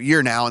every single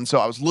year now. And so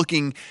I was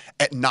looking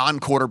at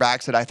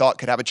non-quarterbacks that I thought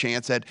could have a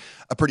chance at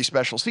a pretty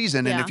special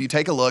season. And if you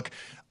take a look,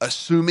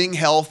 assuming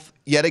health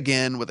yet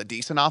again with a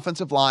decent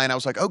offensive line, I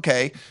was like,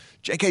 okay,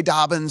 J.K.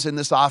 Dobbins in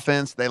this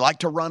offense, they like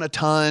to run a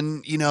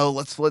ton.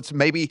 Let's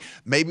maybe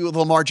with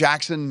Lamar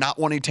Jackson not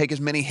wanting to take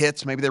as many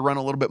hits, maybe they run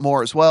a little bit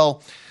more as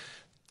well.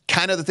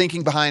 Kind of the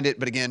thinking behind it,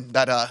 but again,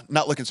 that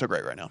not looking so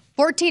great right now.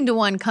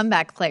 14-1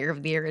 comeback player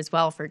of the year as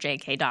well for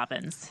J.K.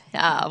 Dobbins,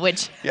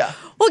 which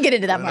we'll get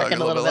into that market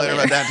a little bit later.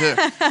 About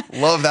that too.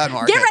 Love that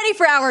market. Get ready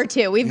for hour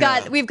 2. We've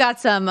got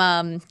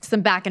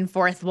some back and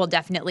forth we'll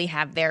definitely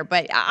have there.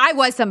 But I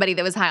was somebody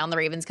that was high on the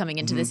Ravens coming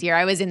into this year.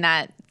 I was in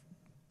that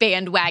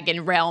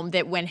bandwagon realm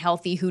that when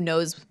healthy, who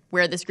knows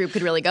where this group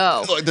could really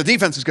go. Look, the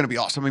defense is going to be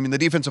awesome. The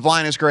defensive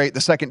line is great.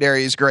 The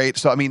secondary is great.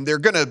 So, teams are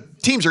going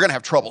to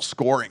have trouble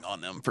scoring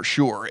on them for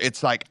sure.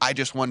 It's like, I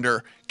just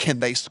wonder, can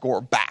they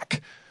score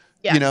back?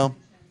 Yeah.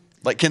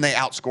 Can they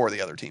outscore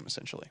the other team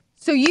essentially?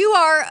 So you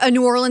are a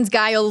New Orleans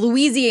guy, a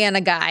Louisiana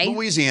guy.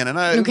 Louisiana.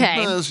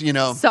 Okay.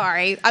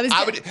 Sorry.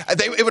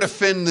 It would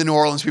offend the New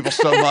Orleans people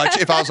so much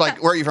if I was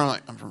like, where are you from? I'm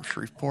like, I'm from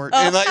Shreveport.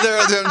 And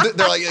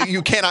they're like,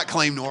 you cannot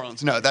claim New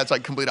Orleans. No, that's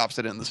like complete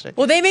opposite end of the state.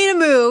 Well, they made a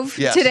move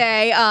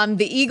today.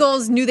 The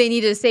Eagles knew they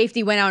needed a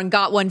safety, went out and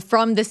got one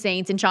from the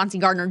Saints and Chauncey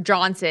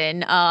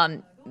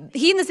Gardner-Johnson.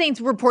 He and the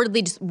Saints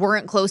reportedly just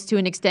weren't close to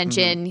an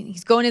extension.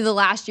 He's going into the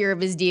last year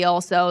of his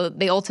deal, so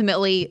they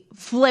ultimately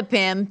flip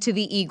him to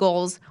the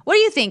Eagles. What do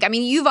you think?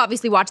 You've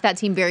obviously watched that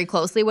team very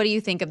closely. What do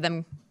you think of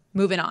them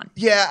moving on?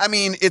 Yeah,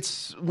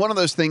 it's one of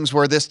those things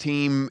where this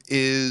team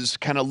is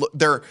kind of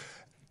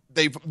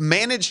they've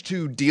managed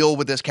to deal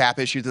with this cap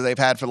issue that they've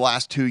had for the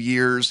last 2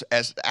 years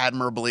as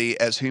admirably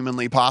as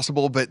humanly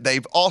possible, but they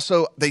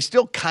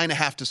still kind of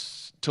have to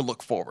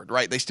look forward,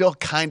 right? They still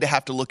kind of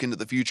have to look into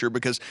the future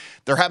because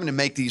they're having to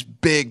make these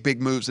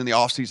big moves in the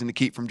offseason to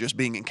keep from just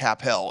being in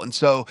cap hell. And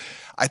so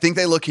I think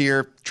they look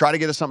here, try to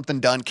get us something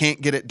done,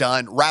 can't get it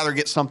done, rather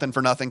get something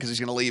for nothing because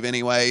he's going to leave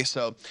anyway.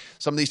 So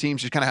some of these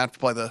teams just kind of have to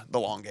play the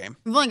long game.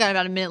 We've only got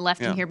about a minute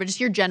left in here, but just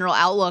your general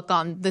outlook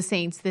on the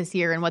Saints this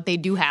year and what they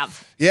do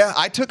have. Yeah,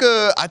 I took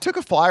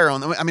a flyer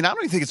on them. I don't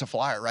even think it's a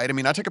flyer, right?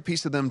 I took a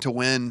piece of them to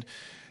win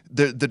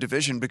the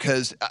division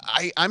because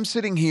I'm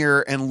sitting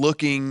here and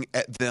looking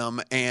at them,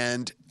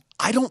 and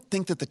I don't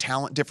think that the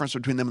talent difference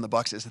between them and the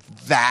Bucs is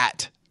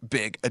that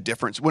big a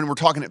difference when we're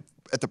talking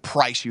at the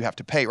price you have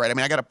to pay, right?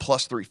 I got a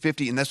plus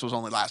 350, and this was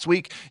only last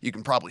week. You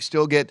can probably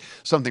still get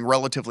something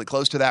relatively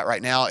close to that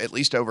right now, at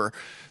least over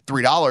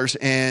 $3.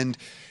 And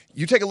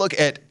you take a look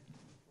at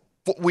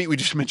we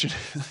just mentioned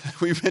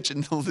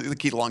the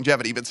key to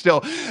longevity, but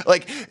still,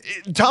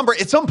 Tom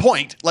Brady, at some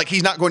point,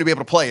 he's not going to be able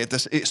to play at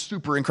this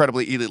super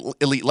incredibly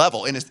elite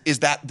level. And is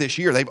that this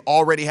year? They've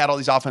already had all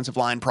these offensive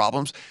line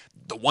problems.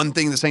 The one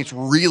thing the Saints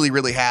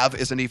really have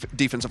is a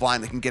defensive line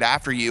that can get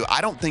after you.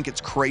 I don't think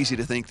it's crazy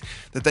to think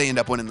that they end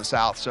up winning the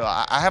South. So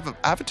I have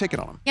a ticket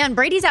on them. Yeah, and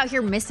Brady's out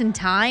here missing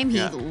time.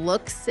 He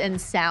looks and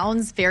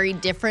sounds very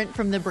different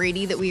from the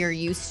Brady that we are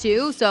used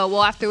to. So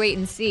we'll have to wait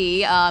and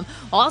see. We'll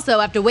also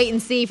have to wait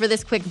and see for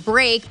this quick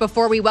break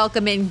before we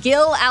welcome in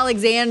Gil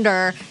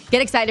Alexander.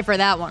 Get excited for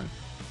that one.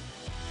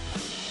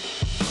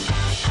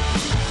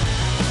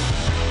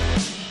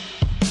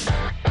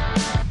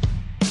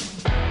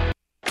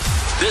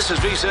 This is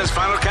VSiN's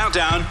Final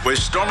Countdown with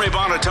Stormy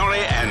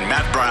Buonantony and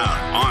Matt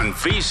Brown on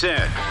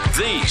VSiN,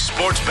 the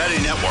sports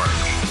betting network.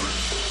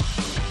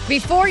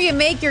 Before you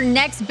make your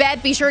next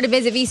bet, be sure to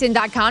visit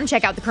vsin.com.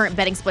 Check out the current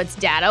betting splits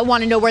data.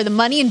 Want to know where the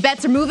money and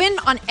bets are moving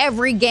on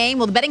every game?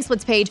 Well, the betting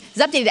splits page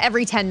is updated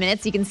every 10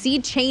 minutes. You can see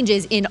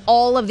changes in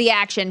all of the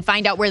action.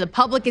 Find out where the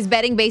public is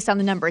betting based on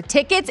the number of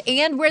tickets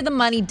and where the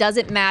money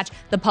doesn't match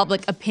the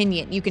public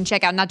opinion. You can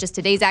check out not just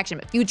today's action,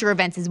 but future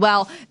events as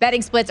well.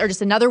 Betting splits are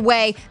just another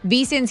way.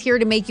 VSiN's here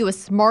to make you a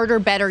smarter,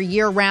 better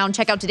year-round.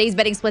 Check out today's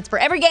betting splits for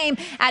every game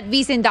at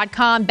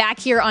vsin.com. Back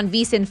here on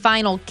VSiN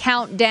Final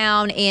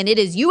Countdown, and it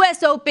is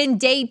U.S. Open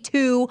Day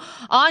 2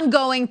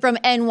 ongoing from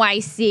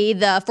NYC,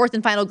 the fourth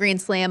and final Grand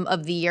Slam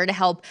of the year. To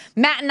help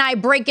Matt and I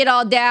break it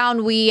all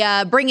down, we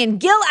bring in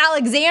Gil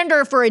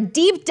Alexander for a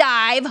deep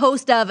dive,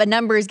 host of A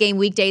Numbers Game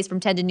weekdays from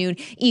 10 to noon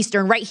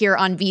Eastern right here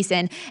on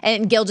VSiN.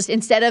 And Gil, just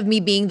instead of me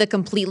being the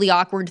completely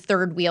awkward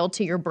third wheel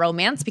to your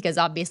bromance, because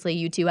obviously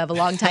you two have a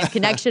long time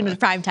connection with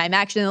primetime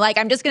action,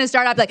 I'm just going to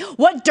start off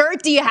what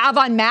dirt do you have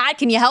on Matt?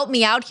 Can you help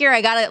me out here?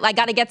 I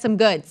gotta get some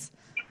goods.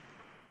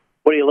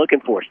 What are you looking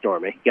for,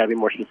 Stormy? You got to be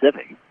more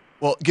specific.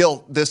 Well,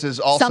 Gil, this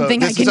is also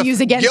something I can use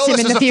against him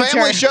in the future. This is a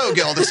family show,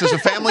 Gil. This is a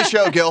family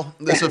show, Gil.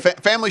 This is a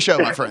family show,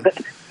 my friend.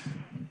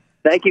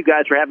 Thank you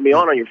guys for having me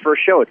on your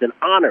first show. It's an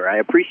honor. I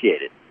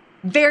appreciate it.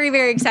 Very,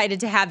 very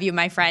excited to have you,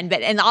 my friend.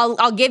 And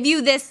I'll give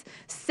you this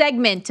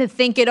segment to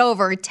think it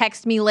over.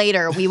 Text me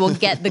later. We will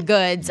get the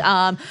goods.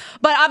 But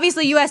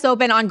obviously, U.S.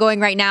 Open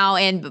ongoing right now.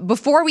 And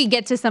before we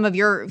get to some of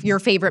your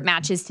favorite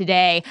matches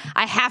today,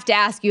 I have to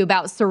ask you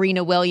about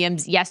Serena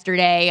Williams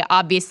yesterday.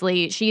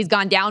 Obviously, she's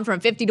gone down from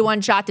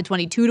 50-1 shot to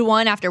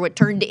 22-1 after what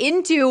turned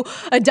into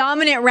a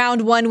dominant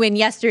round one win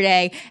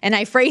yesterday. And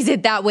I phrase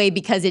it that way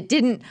because it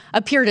didn't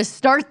appear to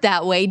start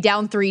that way,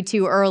 down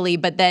 3-2 early.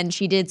 But then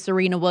she did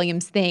Serena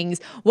Williams things.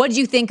 What did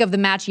you think of the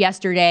match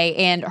yesterday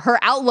and her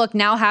outlook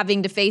now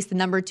having to face the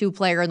number 2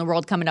 player in the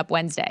world coming up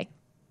Wednesday?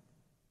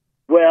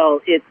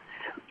 Well, it's,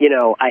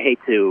 I hate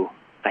to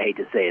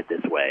say it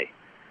this way,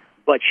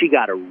 but she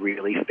got a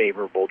really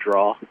favorable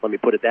draw. Let me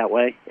put it that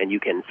way. And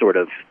you can sort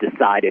of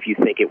decide if you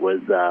think it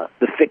was,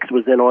 the fix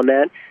was in on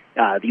that.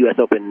 The U.S.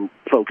 Open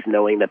folks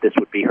knowing that this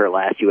would be her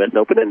last U.S.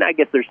 Open, and I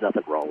guess there's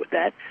nothing wrong with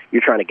that.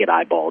 You're trying to get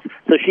eyeballs.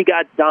 So she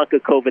got Danka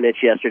Kovinic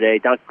yesterday.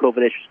 Danka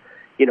Kovinic,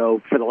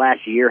 for the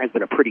last year has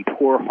been a pretty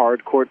poor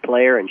hard court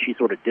player, and she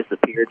sort of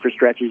disappeared for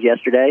stretches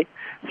yesterday.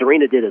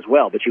 Serena did as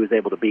well, but she was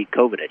able to beat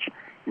Kovinic.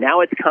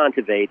 Now it's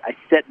Kontaveit. I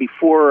said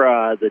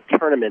before the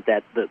tournament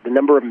that the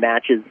number of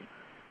matches,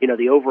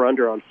 the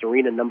over-under on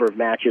Serena number of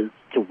matches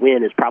to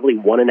win is probably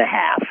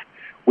 1.5,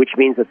 which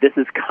means that this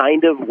is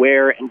kind of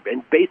where, and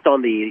based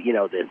on the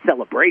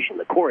celebration,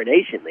 the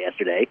coronation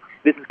yesterday,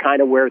 this is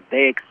kind of where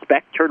they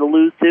expect her to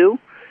lose to.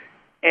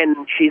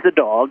 And she's a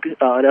dog,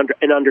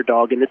 an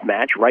underdog in this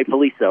match,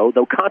 rightfully so,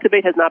 though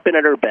Kontaveit has not been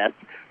at her best.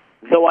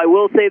 Though I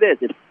will say this,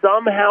 if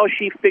somehow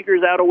she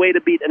figures out a way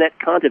to beat Anett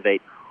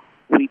Kontaveit,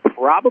 we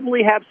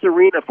probably have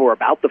Serena for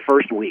about the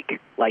first week.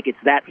 Like, it's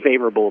that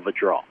favorable of a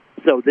draw.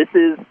 So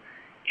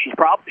she's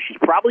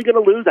probably going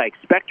to lose. I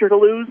expect her to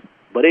lose.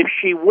 But if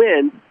she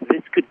wins,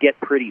 this could get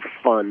pretty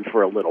fun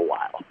for a little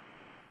while.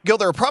 Gil,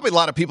 there are probably a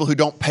lot of people who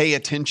don't pay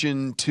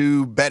attention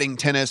to betting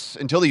tennis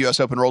until the U.S.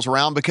 Open rolls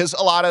around because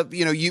a lot of,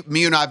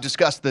 me and I have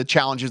discussed the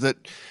challenges that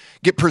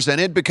get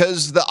presented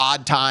because the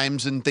odd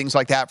times and things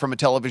like that from a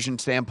television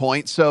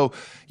standpoint. So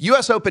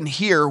U.S. Open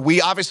here,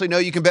 we obviously know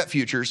you can bet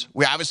futures.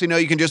 We obviously know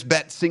you can just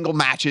bet single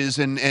matches,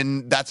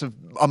 and that's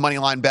a money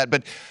line bet.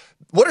 But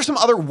what are some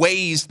other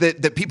ways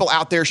that people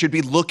out there should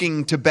be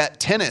looking to bet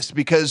tennis?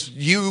 Because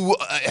you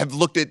have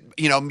looked at,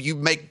 you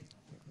make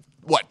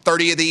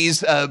 30 of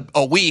these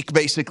a week,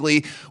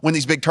 basically, when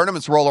these big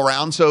tournaments roll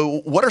around. So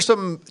what are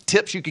some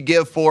tips you could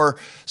give for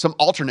some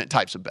alternate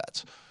types of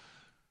bets?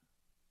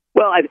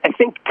 Well, I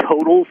think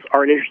totals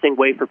are an interesting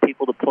way for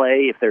people to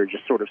play if they're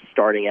just sort of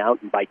starting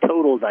out. And by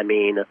totals, I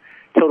mean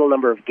total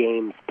number of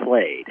games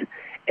played.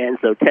 And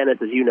so tennis,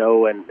 as you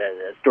know, and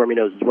Stormy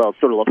knows as well, it's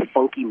sort of a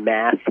funky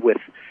math with,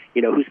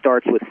 who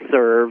starts with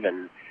serve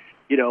and,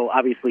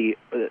 obviously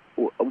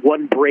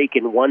one break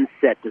in one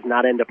set does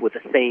not end up with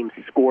the same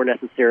score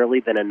necessarily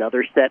than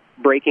another set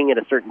breaking at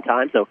a certain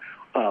time. So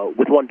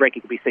with one break,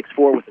 it could be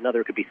 6-4. With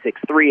another, it could be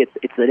 6-3.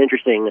 It's an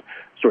interesting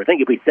sort of thing.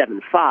 It could be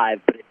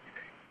 7-5, but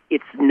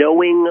it's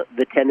knowing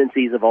the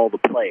tendencies of all the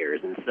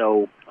players. And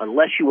so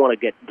unless you want to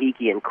get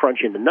geeky and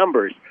crunch into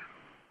numbers,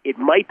 it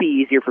might be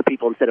easier for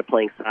people, instead of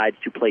playing sides,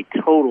 to play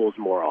totals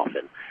more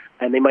often.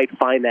 And they might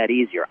find that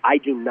easier. I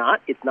do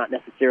not. It's not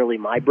necessarily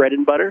my bread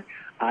and butter.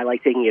 I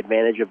like taking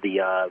advantage of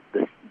the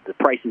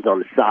prices on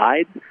the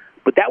side.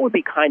 But that would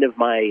be kind of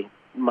my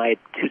 2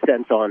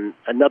 cents on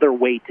another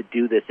way to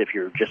do this if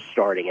you're just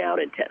starting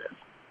out in tennis.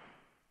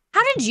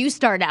 How did you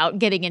start out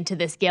getting into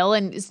this, Gil,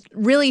 and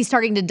really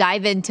starting to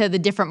dive into the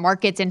different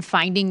markets and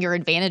finding your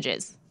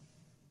advantages?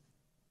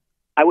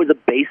 I was a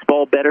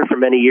baseball bettor for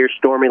many years,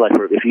 Stormy. Like,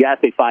 if you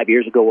asked me 5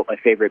 years ago what my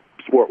favorite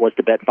sport was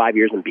to bet 5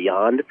 years and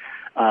beyond,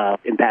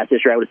 in past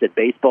history, I would have said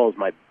baseball is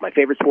my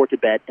favorite sport to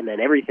bet, and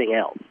then everything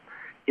else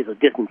is a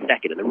distant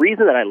second. And the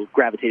reason that I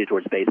gravitated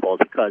towards baseball is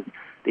because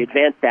the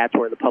advanced stats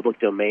were in the public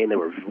domain. They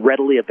were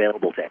readily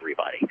available to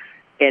everybody.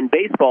 And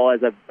baseball,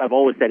 as I've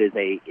always said, is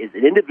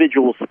an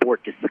individual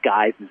sport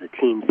disguised as a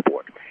team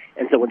sport.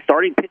 And so when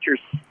starting pitchers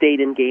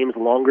stayed in games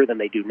longer than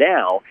they do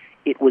now,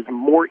 it was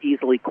more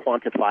easily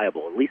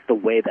quantifiable, at least the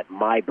way that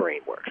my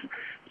brain works.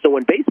 So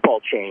when baseball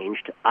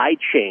changed, I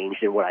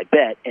changed in what I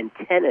bet, and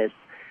tennis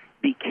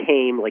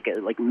became like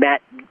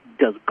Matt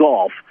does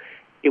golf.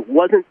 It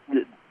wasn't,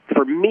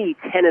 for me,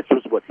 tennis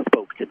was what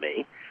spoke to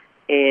me.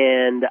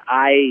 And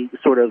I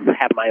sort of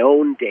have my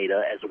own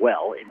data as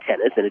well in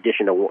tennis, in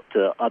addition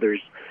to others,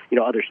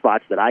 other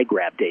spots that I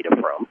grab data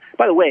from.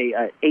 By the way,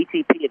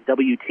 ATP and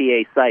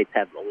WTA sites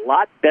have a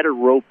lot better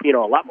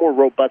a lot more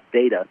robust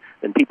data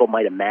than people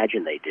might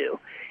imagine they do.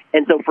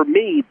 And so for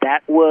me,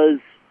 that was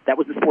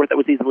the sport that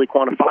was easily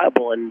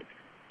quantifiable, and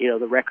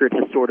the record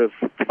has sort of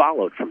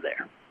followed from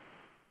there.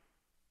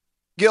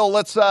 Gil,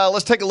 let's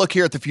take a look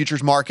here at the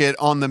futures market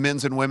on the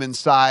men's and women's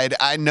side.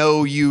 I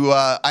know you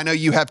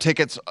have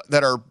tickets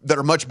that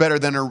are much better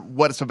than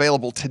what's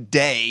available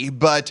today.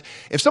 But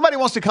if somebody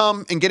wants to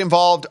come and get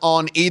involved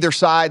on either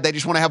side, they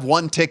just want to have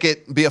one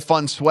ticket, be a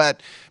fun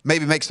sweat,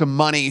 maybe make some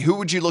money. Who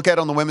would you look at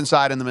on the women's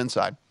side and the men's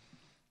side?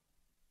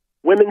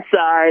 Women's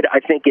side,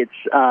 I think it's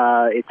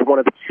one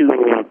of two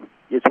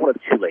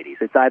ladies.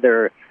 It's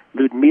either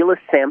Ludmila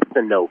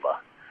Samsonova,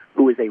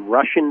 who is a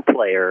Russian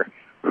player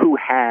who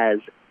has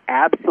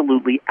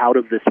absolutely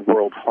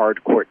out-of-this-world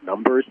hard court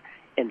numbers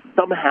and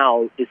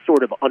somehow is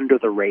sort of under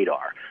the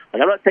radar.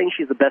 Like, I'm not saying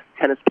she's the best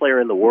tennis player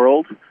in the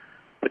world,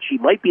 but she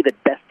might be the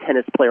best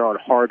tennis player on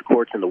hard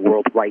courts in the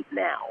world right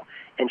now.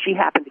 And she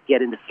happened to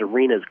get into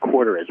Serena's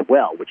quarter as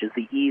well, which is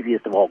the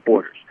easiest of all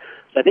quarters.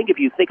 So I think if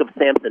you think of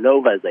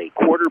Samsonova as a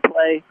quarter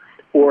play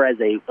or as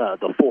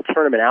the full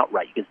tournament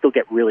outright, you can still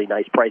get really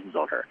nice prices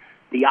on her.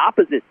 The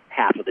opposite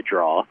half of the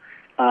draw,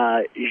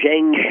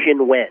 Zheng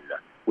Xinwen,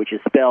 which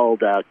is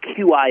spelled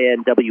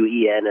Qinwen,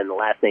 and the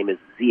last name is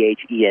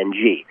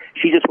Zheng.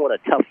 She just won a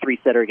tough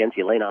three-setter against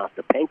Yelena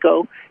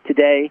Ostapenko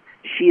today.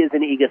 She is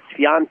in Iga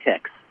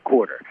Swiatek's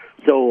quarter.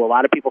 So a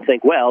lot of people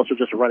think, well, she'll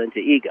just run into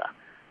Iga.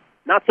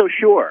 Not so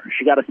sure.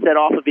 She got a set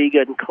off of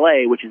Iga and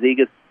clay, which is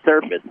Iga's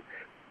surface.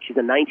 She's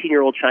a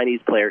 19-year-old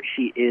Chinese player.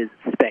 She is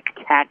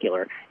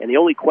spectacular. And the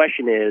only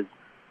question is,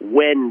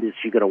 when is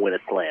she going to win a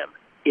slam?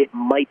 It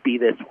might be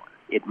this one.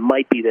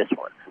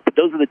 But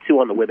those are the two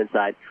on the women's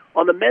side.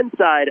 On the men's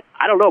side,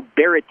 I don't know,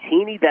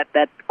 Berrettini,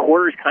 that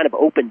quarter's kind of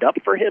opened up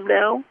for him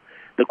now,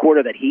 the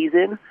quarter that he's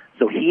in.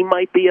 So he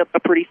might be a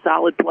pretty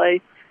solid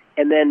play.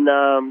 And then,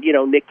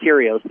 Nick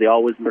Kyrgios, the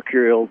always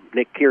mercurial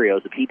Nick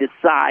Kyrgios, if he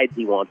decides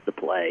he wants to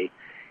play,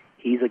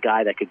 he's a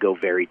guy that could go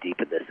very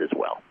deep in this as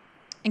well.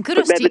 And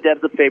kudos but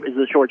Medvedev's is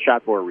a short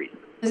shot for a reason.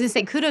 I was going to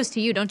say, kudos to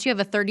you. Don't you have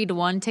a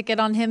 30-1 ticket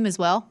on him as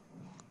well?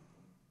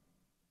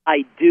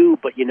 I do,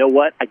 but you know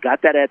what? I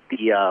got that at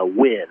the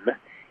Win,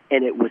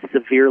 and it was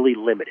severely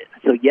limited.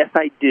 So, yes,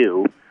 I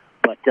do,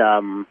 but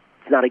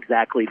it's not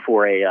exactly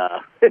for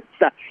a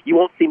you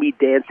won't see me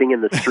dancing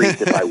in the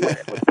streets if I win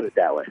it. Let's put it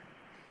that way.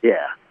 Yeah.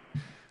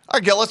 All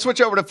right, Gil, let's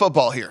switch over to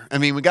football here. I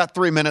mean, we got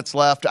 3 minutes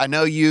left. I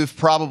know you've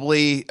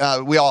probably,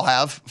 we all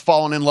have,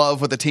 fallen in love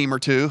with a team or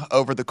two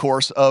over the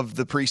course of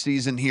the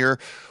preseason here.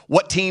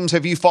 What teams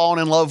have you fallen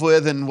in love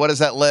with, and what has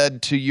that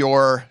led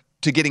to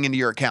getting into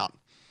your account?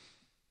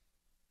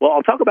 Well,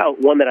 I'll talk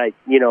about one that I,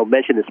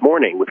 mentioned this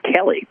morning with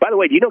Kelly. By the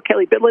way, do you know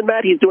Kelly Bidlin,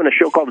 Matt? He's doing a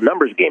show called The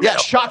Numbers Game. Yeah,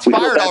 shots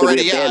fired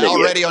already.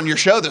 Already on your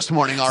show this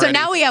morning already. So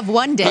now we have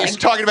one day. He's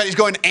talking about he's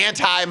going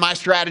anti my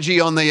strategy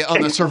on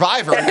the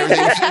Survivor.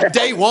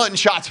 Day one,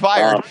 shots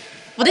fired.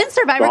 Well, didn't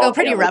Survivor go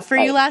pretty rough for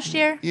you last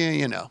year?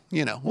 Yeah,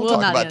 We'll talk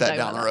about that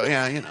down the road.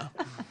 Yeah,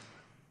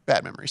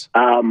 Bad memories.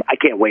 I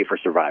can't wait for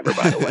Survivor,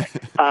 by the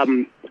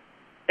way.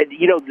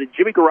 The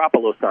Jimmy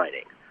Garoppolo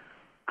signing.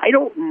 I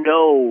don't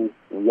know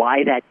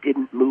why that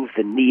didn't move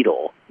the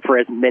needle for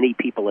as many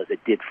people as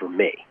it did for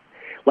me.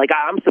 Like,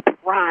 I'm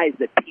surprised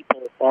that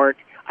people aren't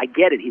 – I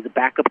get it. He's a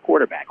backup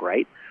quarterback,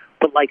 right?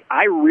 But,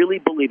 I really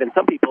believe – and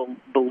some people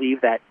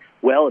believe that,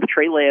 well, if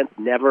Trey Lance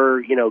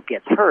never,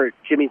 gets hurt,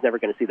 Jimmy's never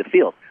going to see the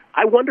field.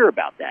 I wonder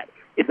about that.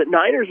 If the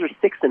Niners are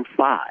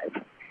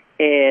 6-5,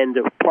 and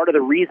part of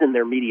the reason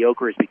they're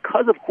mediocre is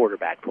because of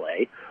quarterback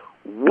play –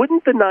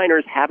 wouldn't the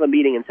Niners have a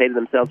meeting and say to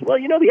themselves, well,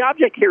 the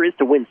object here is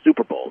to win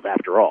Super Bowls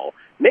after all.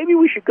 Maybe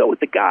we should go with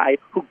the guy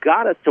who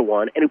got us to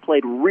one and who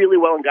played really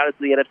well and got us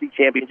to the NFC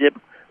Championship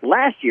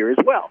last year as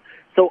well.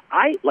 So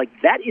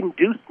that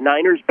induced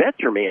Niners bets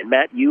for me. And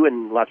Matt, you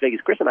and Las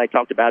Vegas Chris and I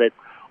talked about it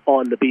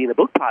on the Being the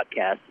Book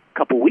podcast a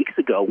couple weeks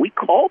ago. We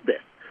called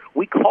this.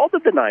 We called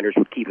that the Niners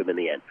would keep him in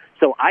the end.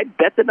 So I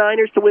bet the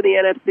Niners to win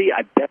the NFC.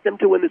 I bet them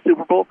to win the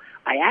Super Bowl.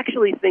 I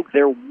actually think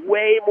they're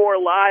way more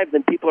alive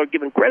than people are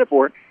giving them credit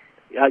for.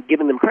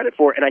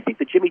 And I think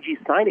the Jimmy G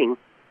signing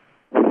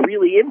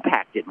really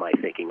impacted my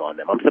thinking on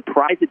them. I'm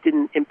surprised it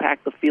didn't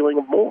impact the feeling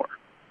of more.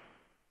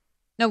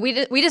 No,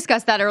 we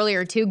discussed that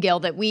earlier too, Gil,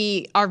 that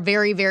we are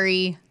very,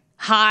 very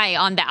high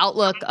on the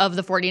outlook of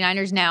the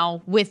 49ers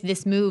now with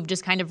this move,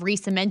 just kind of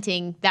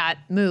re-cementing that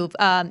move.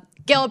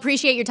 Gil,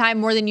 appreciate your time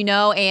more than you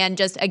know. And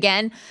just,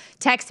 again,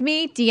 text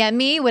me, DM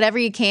me, whatever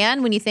you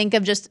can when you think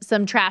of just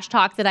some trash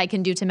talk that I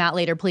can do to Matt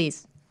later,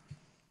 please.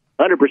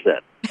 100%.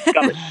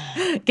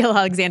 Gil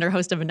Alexander,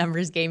 host of A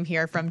Numbers Game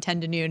here from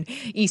 10 to noon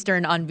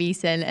Eastern on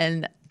VSiN.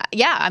 And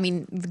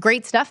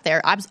great stuff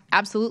there.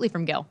 Absolutely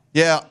from Gil.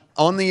 Yeah.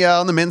 On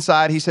the men's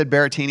side, he said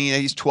Berrettini,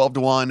 he's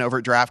 12-1 over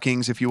at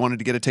DraftKings if you wanted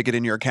to get a ticket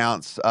in your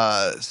accounts.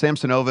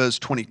 Samsonova is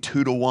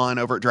 22-1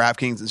 over at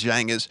DraftKings, and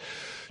Zhang is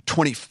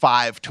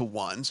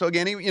 25-1. So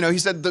again, he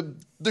said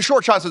the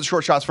short shots are the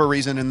short shots for a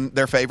reason, and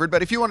they're favored.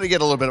 But if you wanted to get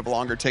a little bit of a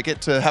longer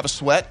ticket to have a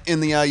sweat in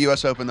the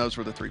U.S. Open, those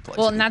were the three plays.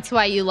 Well, and that's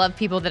why you love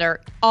people that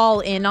are all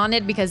in on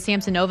it, because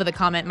Samsonova, the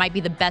comment, might be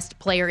the best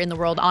player in the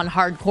world on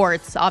hard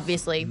courts.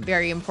 Obviously,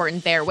 very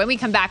important there. When we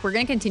come back, we're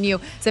going to continue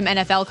some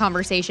NFL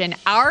conversation.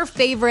 Our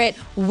favorite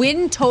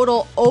win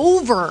total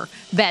over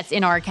bets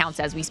in our accounts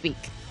as we speak.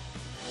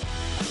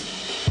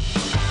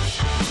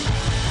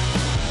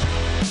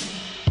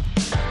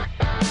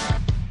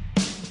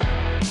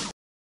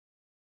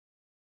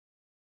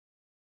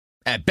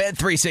 At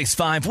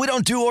Bet365, we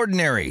don't do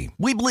ordinary.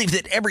 We believe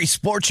that every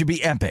sport should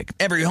be epic.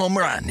 Every home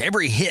run,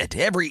 every hit,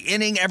 every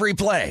inning, every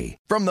play.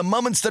 From the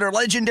moments that are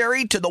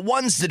legendary to the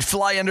ones that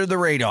fly under the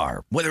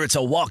radar. Whether it's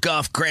a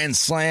walk-off grand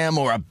slam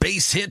or a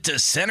base hit to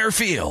center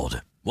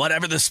field.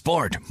 Whatever the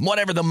sport,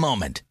 whatever the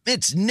moment,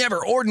 it's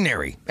never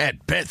ordinary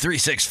at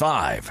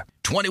Bet365.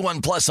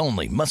 21 plus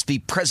only. Must be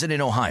present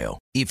in Ohio.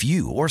 If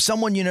you or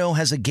someone you know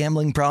has a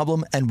gambling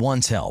problem and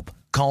wants help,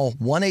 call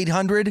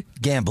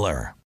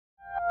 1-800-GAMBLER.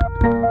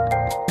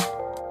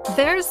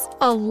 There's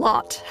a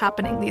lot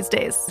happening these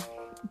days,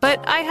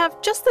 but I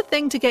have just the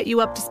thing to get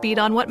you up to speed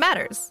on what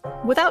matters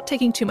without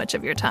taking too much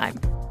of your time.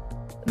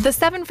 The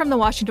 7 from the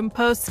Washington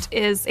Post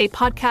is a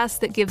podcast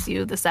that gives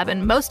you the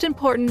 7 most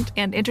important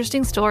and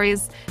interesting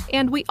stories,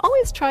 and we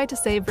always try to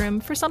save room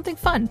for something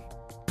fun.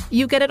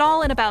 You get it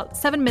all in about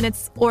 7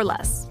 minutes or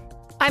less.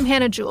 I'm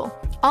Hannah Jewell.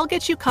 I'll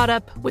get you caught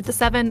up with the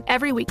 7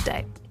 every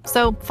weekday.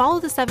 So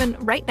follow the 7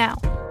 right now.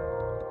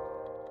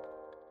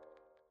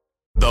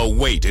 The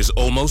wait is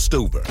almost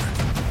over.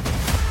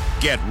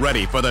 Get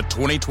ready for the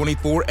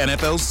 2024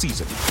 NFL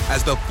season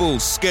as the full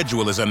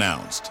schedule is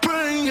announced.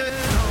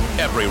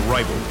 Every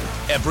rivalry,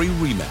 every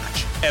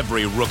rematch,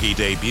 every rookie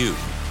debut,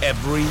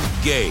 every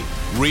game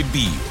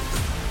revealed.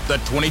 The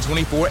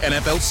 2024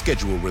 NFL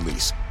schedule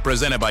release,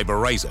 presented by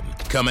Verizon,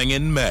 coming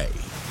in May.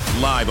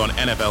 Live on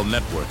NFL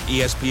Network,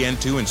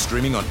 ESPN2, and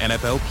streaming on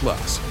NFL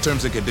Plus.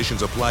 Terms and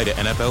conditions apply to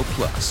NFL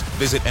Plus.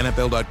 Visit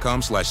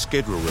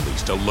NFL.com/schedule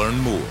release to learn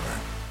more.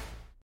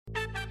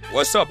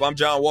 What's up? I'm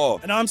John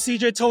Wall. And I'm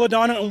CJ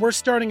Toledano, and we're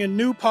starting a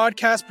new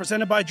podcast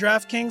presented by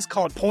DraftKings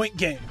called Point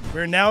Game.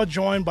 We're now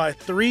joined by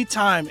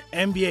 3-time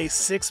NBA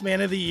Sixth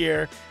Man of the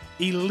Year,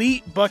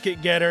 elite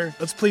bucket getter.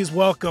 Let's please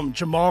welcome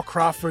Jamal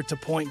Crawford to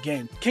Point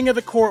Game. King of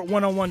the Court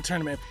one-on-one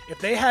tournament. If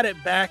they had it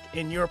back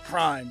in your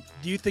prime,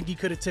 do you think you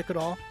could have took it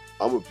all?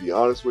 I'm going to be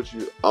honest with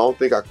you. I don't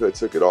think I could have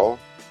took it all,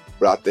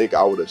 but I think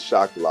I would have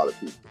shocked a lot of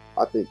people.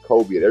 I think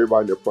Kobe and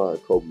everybody in their prime,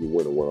 Kobe would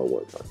win a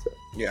one-on-one contest.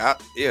 Yeah,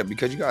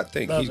 because you got to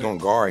think, he's going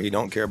to guard. He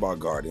don't care about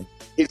guarding.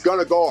 He's going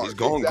to guard. He's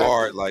going to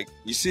guard. Like,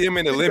 you see him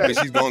in the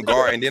Olympics, he's going to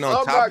guard. And then on top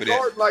of that. I'm not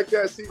guarding like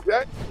that,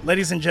 CJ.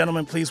 Ladies and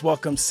gentlemen, please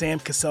welcome Sam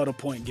Cassell to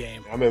Point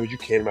Game. I remember you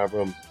came to my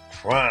room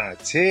crying,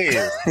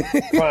 tears,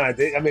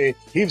 crying. I mean,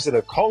 he was in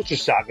a culture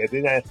shock. And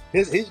then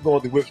he's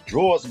going through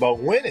withdrawals about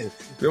winning.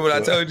 Remember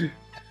what I told you?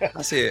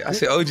 I said,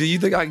 OG, you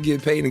think I can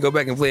get paid and go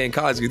back and play in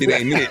college because it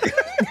ain't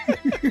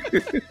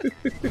it?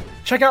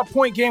 Check out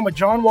Point Game with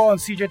John Wall and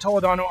CJ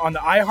Toledano on the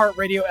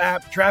iHeartRadio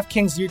app,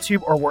 DraftKings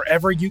YouTube, or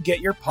wherever you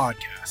get your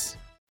podcasts.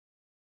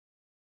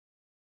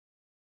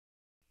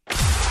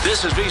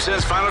 This is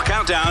VSiN's Final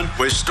Countdown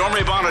with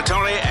Stormy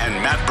Buonantony and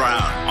Matt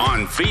Brown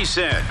on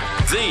VSiN,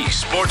 the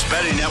Sports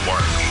Betting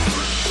Network.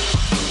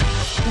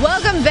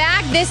 Welcome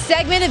back. This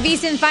segment of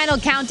VSiN Final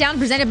Countdown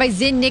presented by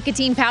Zyn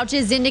Nicotine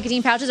Pouches. Zyn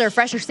Nicotine Pouches are a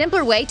fresher,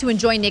 simpler way to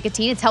enjoy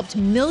nicotine. It's helped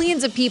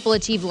millions of people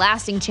achieve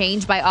lasting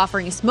change by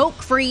offering a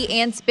smoke-free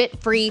and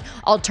spit-free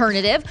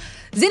alternative.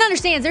 Zyn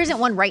understands there isn't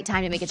one right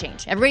time to make a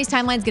change. Everybody's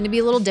timeline is going to be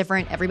a little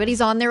different.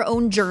 Everybody's on their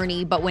own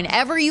journey. But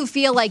whenever you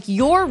feel like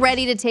you're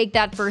ready to take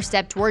that first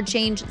step toward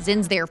change,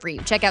 Zyn's there for you.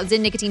 Check out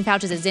Zyn Nicotine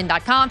Pouches at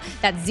Zyn.com.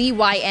 That's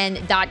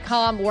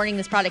ZYN.com. Warning,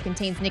 this product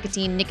contains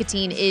nicotine.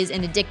 Nicotine is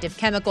an addictive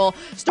chemical.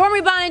 Stormy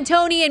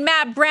Buonantony and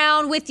Matt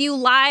Brown with you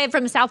live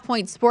from South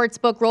Point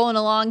Sportsbook, rolling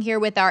along here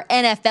with our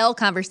NFL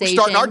conversation.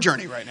 We're starting our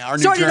journey right now. Our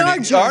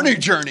new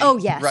journey. Oh,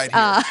 yes. Right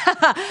here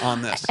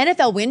on this.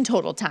 NFL win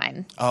total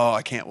time. Oh,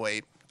 I can't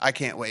wait. Are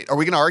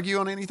we going to argue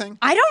on anything?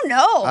 I don't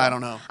know. I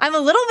don't know. I'm a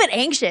little bit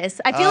anxious.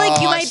 I feel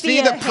like you might be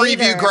a see the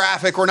preview hater.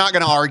 graphic. We're not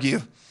going to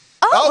argue.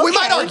 Oh, we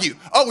might argue.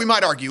 We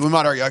might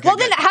argue. Okay, well,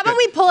 then how about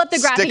we pull up the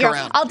graphic here?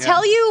 Around. I'll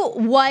tell you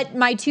what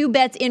my 2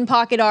 bets in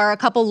pocket are, a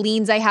couple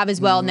leans I have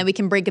as well, and then we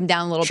can break them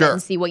down a little bit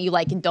and see what you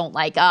like and don't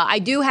like. I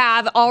do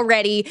have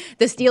already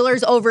the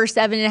Steelers over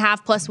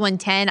 7.5 plus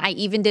 110. I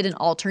even did an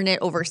alternate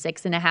over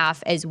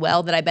 6.5 as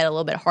well that I bet a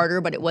little bit harder,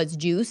 but it was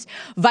juice.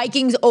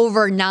 Vikings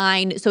over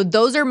 9. So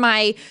those are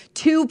my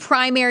 2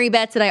 primary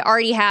bets that I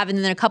already have, and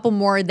then a couple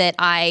more that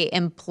I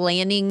am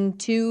planning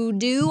to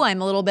do.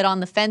 I'm a little bit on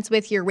the fence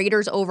with here.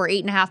 Raiders over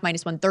 8.5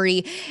 minus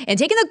 130, and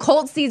taking the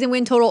Colts season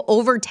win total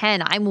over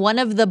 10. I'm one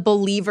of the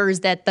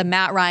believers that the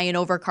Matt Ryan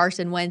over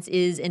Carson Wentz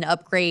is an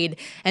upgrade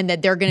and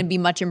that they're going to be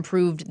much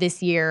improved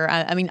this year.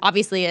 I mean,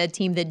 obviously a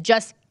team that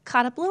just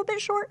caught up a little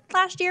bit short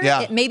last year.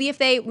 Yeah. Maybe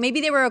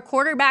they were a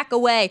quarterback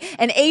away,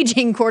 an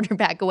aging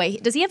quarterback away.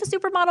 Does he have a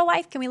supermodel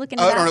wife? Can we look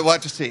into that? I don't know. We'll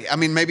have to see. I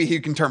mean, maybe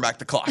he can turn back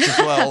the clock as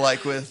well,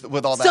 like with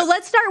all that. So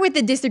let's start with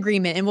the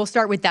disagreement, and we'll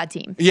start with that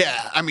team.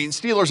 Yeah, I mean,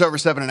 Steelers over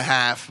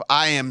 7.5.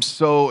 I am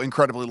so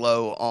incredibly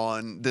low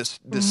on this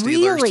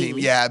Steelers team.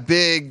 Yeah,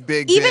 big.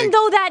 Even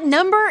though that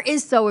number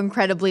is so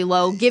incredibly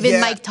low,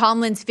 given Mike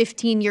Tomlin's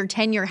 15-year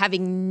tenure,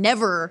 having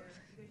never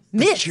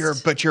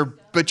missed.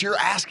 But you're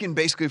asking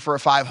basically for a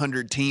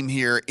 500 team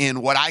here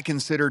in what I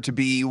consider to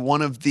be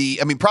one of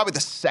probably the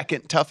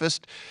second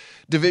toughest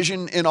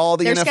division in all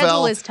the NFL. Their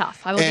schedule is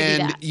tough. I will give you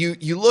that.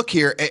 And you look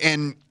here,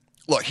 and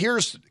look,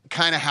 here's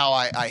kind of how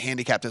I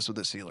handicap this with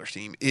the Steelers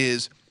team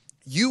is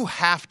you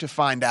have to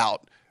find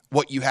out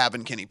what you have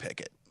in Kenny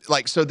Pickett.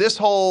 Like, so this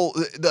whole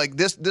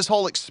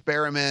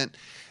experiment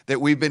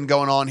that we've been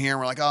going on here, and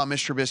we're like, oh,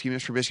 Mr.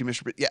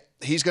 Trubisky. Yeah,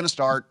 he's going to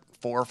start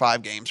 4 or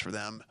 5 games for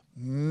them.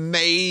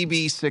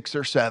 Maybe 6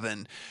 or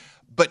 7.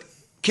 But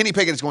Kenny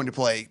Pickett is going to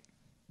play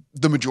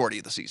the majority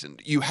of the season.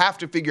 You have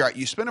to figure out,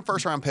 you spend a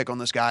first-round pick on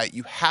this guy,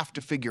 you have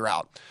to figure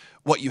out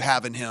what you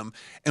have in him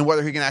and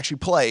whether he can actually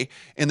play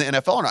in the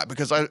NFL or not.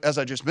 Because as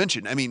I just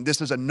mentioned, I mean, this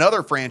is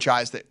another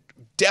franchise that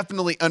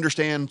definitely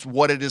understands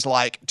what it is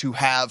like to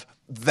have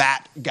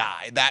that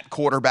guy, that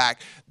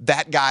quarterback,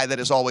 that guy that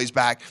is always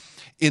back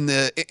in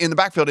the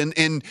backfield.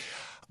 And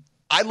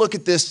I look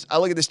at this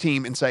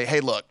team and say, hey,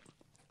 look,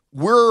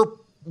 we're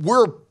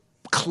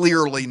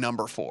clearly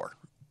number 4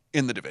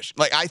 in the division.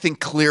 Like, I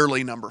think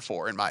clearly number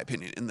 4, in my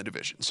opinion, in the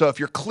division. So if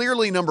you're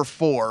clearly number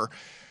 4,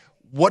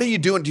 what are you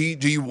doing? Do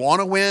you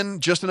want to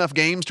win just enough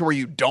games to where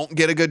you don't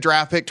get a good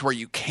draft pick, to where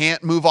you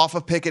can't move off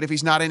of Pickett if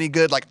he's not any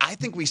good? Like, I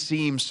think we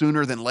see him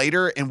sooner than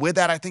later. And with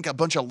that, I think a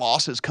bunch of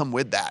losses come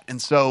with that.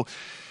 And so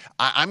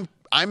I'm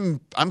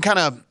kind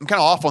of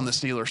off on the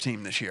Steelers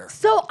team this year.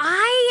 So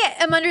I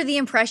am under the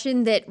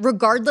impression that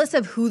regardless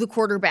of who the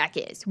quarterback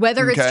is,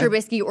 whether it's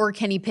Trubisky or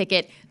Kenny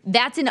Pickett,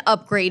 that's an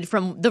upgrade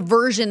from the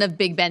version of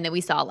Big Ben that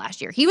we saw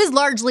last year. He was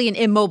largely an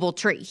immobile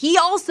tree. He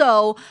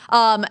also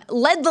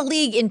led the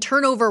league in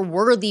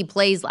turnover-worthy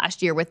plays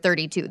last year with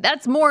 32.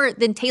 That's more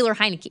than Taylor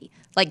Heineke.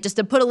 Like, just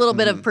to put a little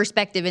bit of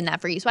perspective in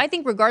that for you. So I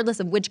think regardless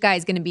of which guy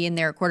is going to be in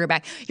there at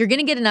quarterback, you're going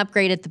to get an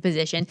upgrade at the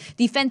position.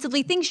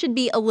 Defensively, things should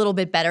be a little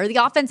bit better. The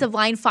offensive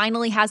line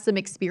finally has some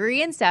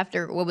experience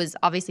after what was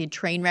obviously a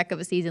train wreck of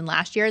a season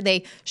last year.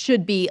 They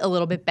should be a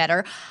little bit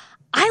better.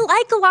 I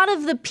like a lot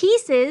of the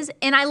pieces,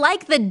 and I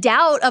like the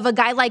doubt of a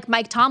guy like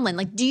Mike Tomlin.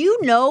 Like, do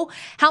you know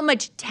how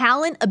much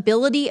talent,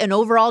 ability, and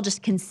overall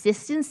just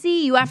consistency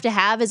you have to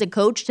have as a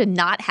coach to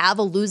not have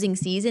a losing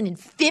season in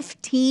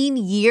 15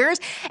 years?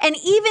 And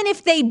even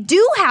if they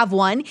do have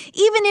one,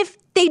 even if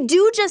they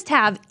do just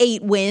have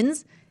 8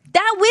 wins,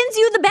 that wins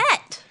you the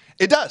bet.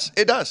 It does.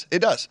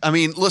 I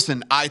mean,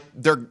 listen,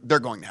 they're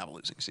going to have a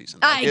losing season.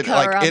 It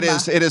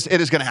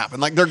is going to happen.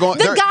 Like, they're going.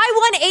 The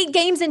guy won 8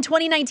 games in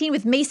 2019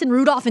 with Mason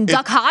Rudolph and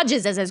Duck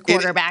Hodges as his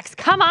quarterbacks.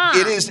 Come on.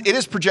 It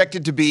is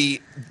projected to be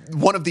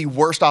one of the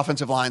worst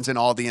offensive lines in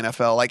all of the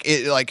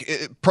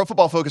NFL. Pro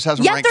Football Focus has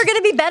them ranked. Yet they're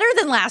going to be better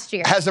than last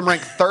year. Has them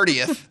ranked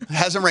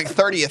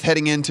 30th.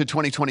 Heading into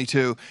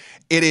 2022.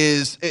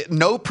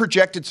 No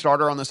projected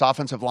starter on this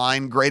offensive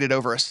line graded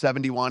over a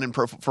 71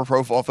 for Pro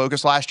Football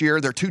Focus last year.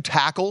 Their 2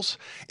 tackles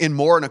in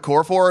Moore and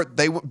Okorafor,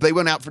 they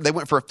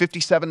went for a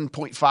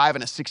 57.5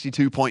 and a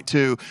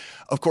 62.2.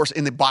 Of course,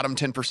 in the bottom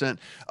 10%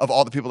 of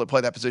all the people that play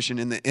that position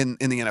in the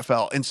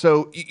NFL. And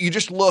so you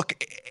just look.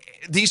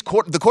 The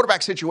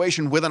quarterback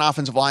situation with an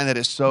offensive line that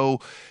is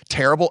so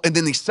terrible, and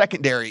then the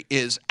secondary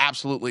is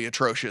absolutely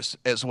atrocious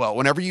as well.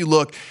 Whenever you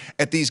look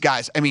at these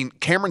guys, I mean,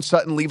 Cameron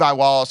Sutton, Levi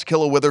Wallace,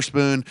 Killa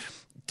Witherspoon,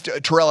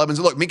 Terrell Evans.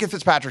 Look, Minkah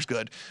Fitzpatrick's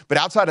good, but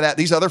outside of that,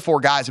 these other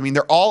 4 guys, I mean,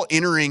 they're all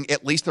entering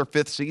at least their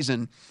 5th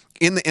season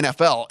in the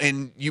NFL,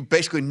 and you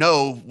basically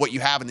know what you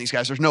have in these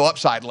guys. There's no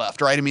upside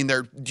left, right? I mean,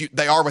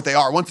 they are what they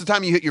are. Once the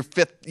time you hit your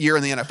 5th year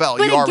in the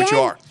NFL, you are what you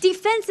are.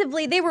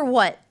 Defensively, they were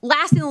what?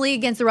 Last in the league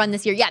against the run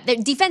this year. Yeah,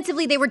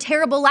 defensively, they were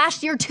terrible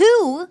last year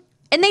too.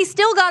 And they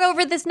still got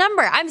over this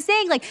number. I'm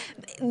saying, like,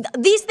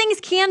 these things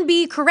can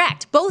be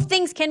correct. Both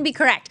things can be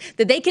correct.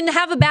 That they can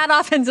have a bad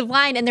offensive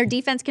line and their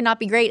defense cannot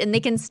be great, and they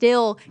can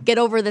still get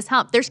over this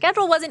hump. Their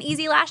schedule wasn't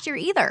easy last year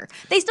either.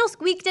 They still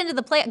squeaked into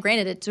the play.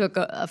 Granted, it took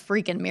a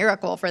freaking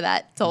miracle for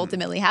that to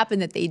ultimately happen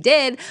that they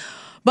did.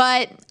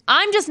 But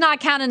I'm just not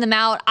counting them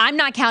out. I'm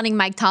not counting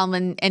Mike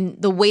Tomlin and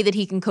the way that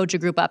he can coach a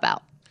group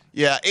out.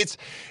 Yeah, I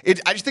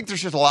just think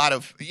there's just a lot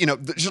of,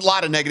 there's a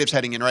lot of negatives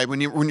heading in, right? When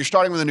you're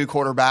starting with a new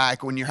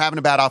quarterback, when you're having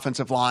a bad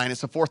offensive line,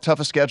 it's the 4th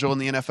toughest schedule in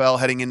the NFL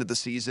heading into the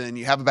season.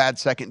 You have a bad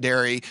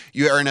secondary.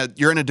 You're in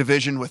a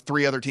division with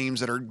 3 other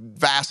teams that are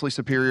vastly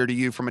superior to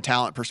you from a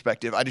talent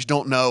perspective. I just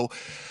don't know.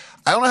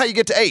 I don't know how you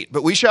get to 8,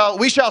 but we shall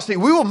see.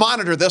 We will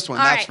monitor this one,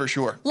 that's for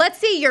sure. Let's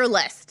see your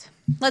list.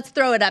 Let's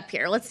throw it up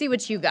here. Let's see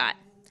what you got.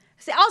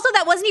 Also,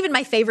 that wasn't even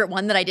my favorite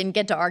one that I didn't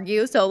get to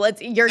argue. So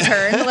your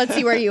turn. Let's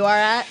see where you are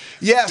at.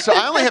 Yeah, so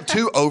I only have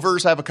 2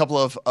 overs. I have a couple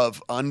of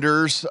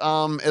unders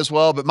as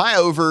well. But my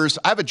overs,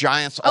 I have a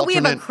Giants alternate. We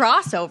have a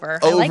crossover.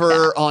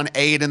 Over on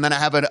 8, and then I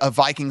have a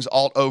Vikings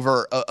alt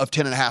over of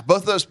 10.5. Both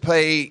of those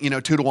pay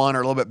 2-1 or a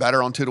little bit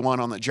better on 2-1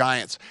 on the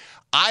Giants.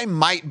 I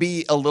might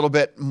be a little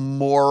bit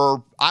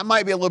more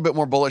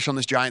bullish on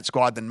this Giants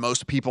squad than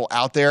most people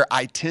out there.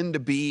 I tend to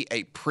be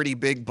a pretty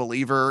big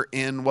believer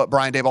in what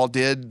Brian Daboll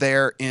did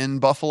there in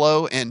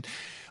Buffalo. And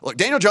look,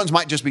 Daniel Jones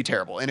might just be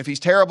terrible. And if he's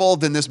terrible,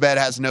 then this bet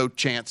has no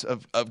chance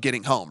of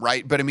getting home,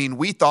 right? But I mean,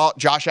 we thought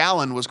Josh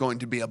Allen was going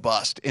to be a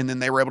bust. And then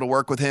they were able to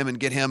work with him and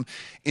get him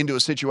into a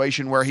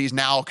situation where he's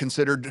now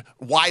considered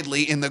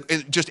widely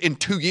just in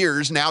 2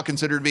 years now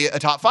considered to be a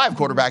top 5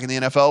 quarterback in the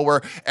NFL,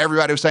 where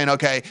everybody was saying,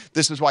 okay,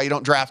 this is why you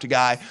don't draft a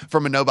guy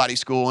from a nobody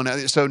school.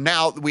 And so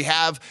now we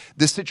have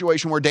this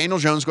situation where Daniel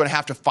Jones is going to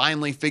have to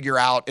finally figure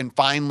out and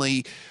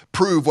finally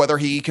prove whether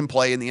he can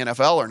play in the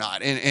NFL or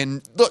not.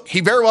 And look,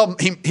 he very well,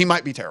 he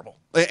might be terrible.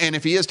 And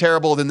if he is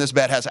terrible, then this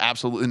bet has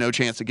absolutely no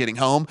chance of getting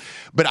home.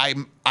 But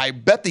I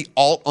bet the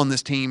alt on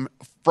this team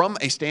from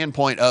a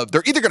standpoint of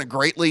they're either going to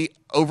greatly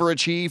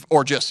overachieve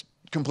or just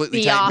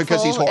completely tank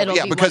because he's horrible.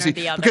 Yeah, because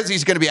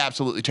he's going to be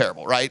absolutely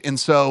terrible, right? And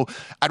so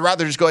I'd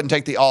rather just go ahead and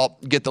take the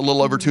alt, get the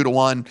little over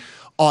 2-1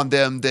 on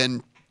them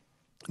than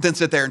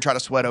sit there and try to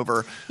sweat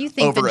over. You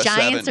think over the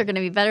Giants 7. are going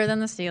to be better than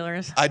the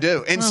Steelers? I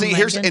do. And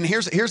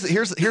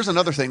here's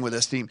another thing with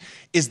this team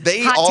is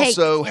they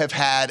also have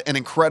had an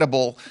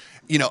incredible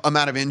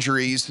amount of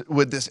injuries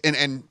with this,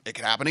 and it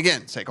could happen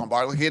again. Saquon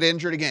Barkley could get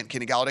injured again.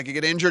 Kenny Golladay could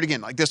get injured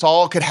again. Like this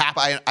all could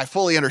happen. I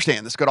fully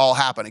understand this could all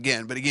happen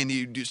again. But again,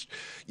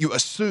 you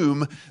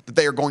assume that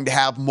they are going to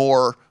have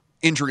more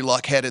injury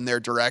luck head in their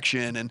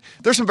direction. And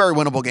there's some very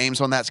winnable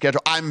games on that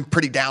schedule. I'm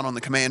pretty down on the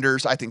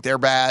Commanders. I think they're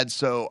bad.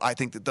 So I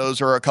think that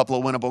those are a couple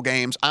of winnable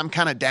games. I'm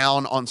kind of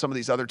down on some of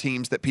these other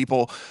teams that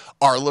people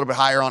are a little bit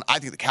higher on. I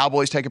think the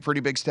Cowboys take a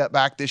pretty big step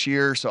back this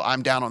year. So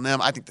I'm down on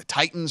them. I think the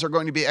Titans are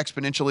going to be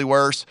exponentially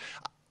worse.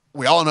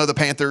 We all know the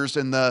Panthers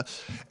and the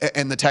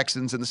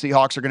Texans and the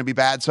Seahawks are going to be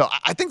bad. So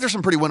I think there's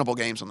some pretty winnable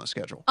games on the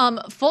schedule.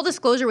 Full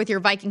disclosure with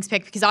your Vikings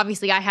pick, because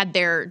obviously I had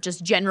their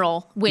just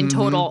general win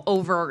total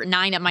over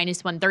 9 at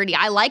 -130.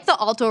 I like the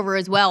alt over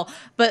as well.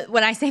 But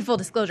when I say full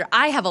disclosure,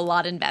 I have a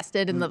lot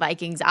invested in the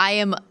Vikings. I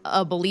am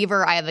a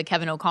believer. I have a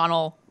Kevin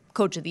O'Connell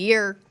Coach of the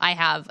Year. I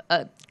have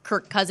a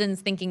Kirk Cousins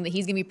thinking that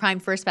he's going to be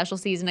primed for a special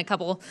season. A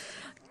couple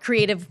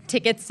creative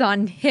tickets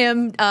on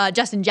him.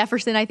 Justin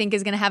Jefferson, I think,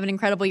 is going to have an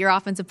incredible year,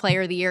 Offensive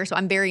Player of the Year. So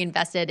I'm very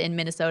invested in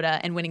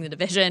Minnesota and winning the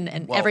division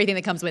and everything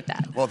that comes with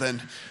that. Well,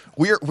 then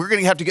we're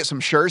going to have to get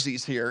some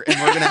jerseys here, and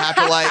we're going to have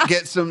to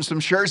get some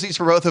jerseys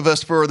for both of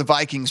us for the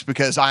Vikings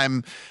because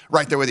I'm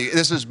right there with you.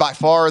 This is by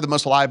far the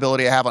most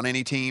liability I have on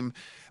any team,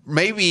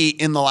 maybe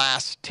in the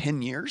last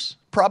 10 years.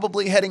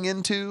 Probably heading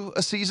into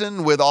a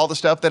season with all the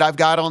stuff that I've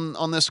got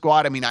on this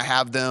squad. I mean, I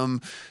have them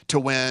to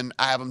win.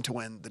 I have them to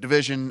win the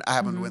division. I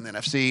have them to win the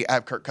NFC. I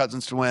have Kirk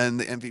Cousins to win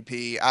the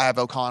MVP. I have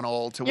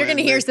O'Connell to win. You're going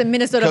to hear some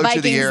Minnesota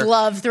Vikings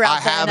love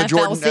throughout the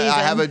NFL season.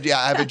 I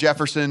have a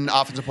Jefferson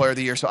Offensive Player of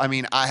the Year. So, I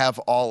mean, I have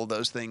all of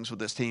those things with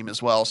this team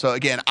as well. So,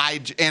 again,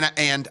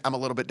 and I'm a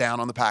little bit down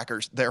on the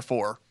Packers.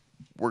 Therefore,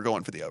 we're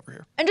going for the over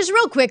here. And just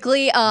real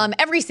quickly,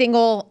 every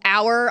single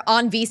hour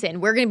on VSiN,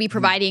 we're going to be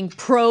providing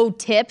pro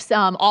tips.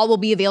 All will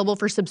be available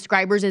for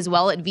subscribers as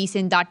well at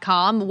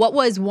vsin.com. What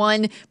was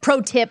one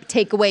pro tip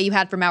takeaway you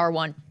had from hour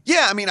one?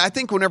 Yeah, I mean, I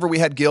think whenever we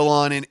had Gil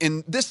on,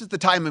 and this is the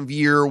time of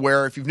year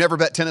where if you've never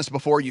bet tennis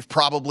before, you've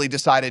probably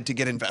decided to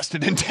get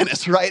invested in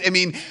tennis, right? I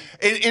mean,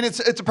 and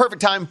it's a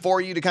perfect time for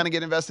you to kind of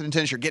get invested in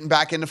tennis. You're getting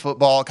back into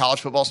football. College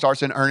football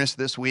starts in earnest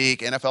this week.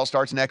 NFL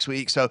starts next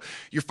week. So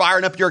you're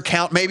firing up your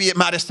account. Maybe it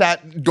might have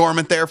sat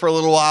dormant there for a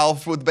little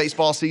while with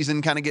baseball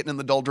season kind of getting in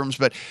the doldrums.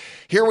 But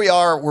here we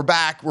are. We're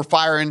back. We're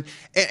firing.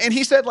 And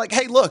he said, like,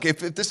 hey, look, if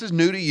this is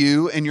new to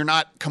you and you're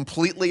not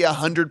completely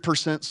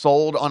 100%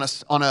 sold on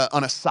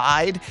a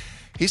side,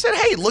 he said,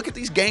 hey, look at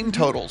these game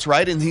totals,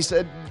 right? And he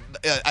said,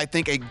 I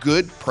think a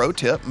good pro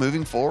tip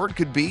moving forward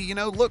could be,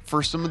 look,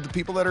 for some of the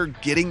people that are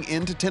getting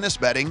into tennis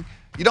betting,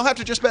 you don't have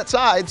to just bet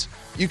sides.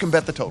 You can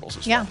bet the totals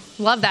as well. Yeah,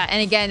 love that.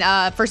 And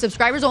again, for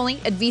subscribers only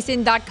at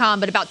vsin.com,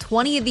 but about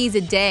 20 of these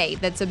a day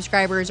that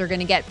subscribers are going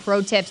to get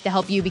pro tips to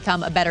help you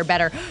become a better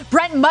bettor.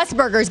 Brent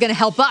Musburger is going to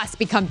help us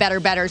become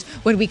better bettors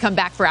when we come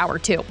back for hour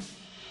two.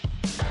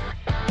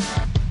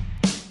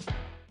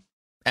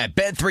 At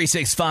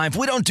Bet365,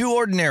 we don't do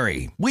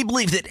ordinary. We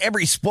believe that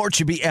every sport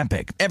should be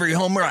epic. Every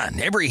home run,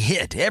 every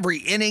hit, every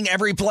inning,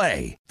 every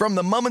play. From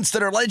the moments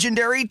that are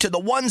legendary to the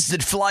ones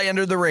that fly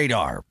under the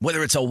radar.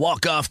 Whether it's a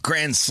walk-off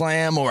grand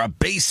slam or a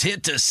base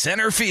hit to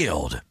center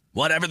field.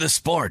 Whatever the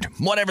sport,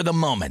 whatever the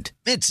moment.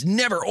 It's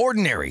never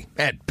ordinary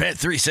at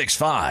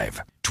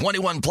Bet365.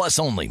 21 plus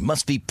only.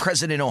 Must be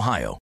present in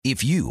Ohio.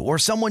 If you or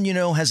someone you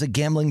know has a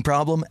gambling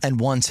problem and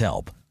wants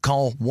help,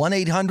 call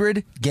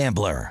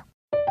 1-800-GAMBLER.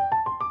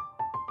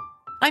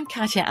 I'm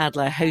Katya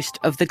Adler, host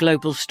of The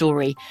Global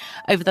Story.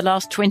 Over the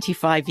last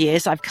 25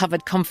 years, I've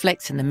covered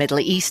conflicts in the Middle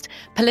East,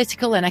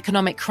 political and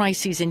economic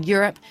crises in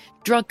Europe,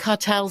 drug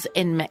cartels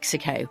in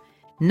Mexico.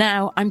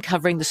 Now I'm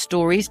covering the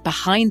stories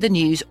behind the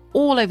news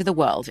all over the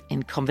world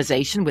in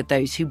conversation with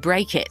those who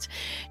break it.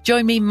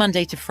 Join me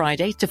Monday to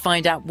Friday to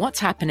find out what's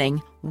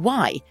happening,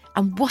 why,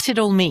 and what it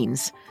all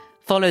means.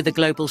 Follow The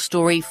Global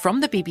Story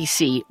from the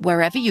BBC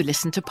wherever you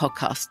listen to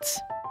podcasts.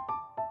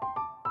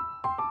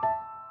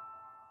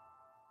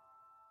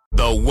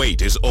 The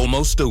wait is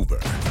almost over.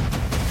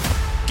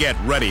 Get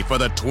ready for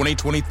the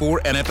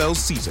 2024 NFL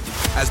season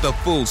as the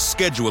full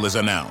schedule is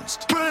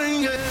announced.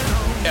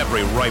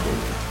 Every rivalry,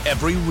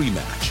 every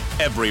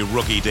rematch, every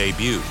rookie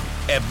debut,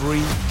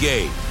 every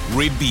game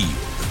revealed.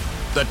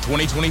 The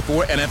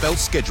 2024 NFL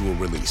schedule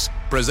release,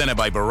 presented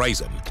by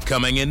Verizon,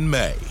 coming in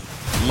May.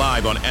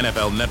 Live on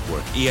NFL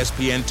Network,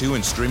 ESPN2,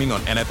 and streaming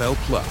on NFL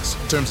Plus.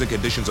 Terms and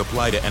conditions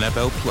apply to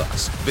NFL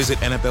Plus. Visit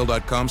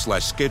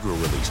NFL.com/schedule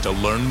release to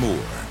learn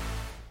more.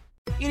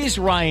 It is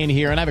Ryan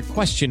here, and I have a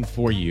question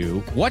for you.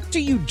 What do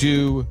you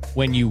do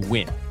when you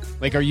win?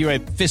 Like, are you a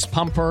fist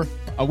pumper?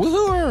 A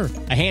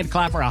woo-hooer, a hand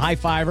clapper, a high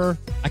fiver.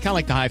 I kind of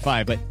like the high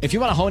five, but if you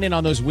want to hone in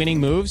on those winning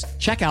moves,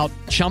 check out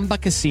Chumba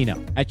Casino.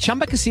 At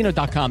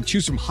ChumbaCasino.com,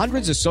 choose from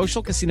hundreds of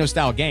social casino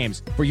style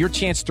games for your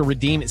chance to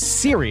redeem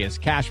serious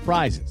cash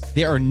prizes.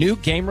 There are new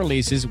game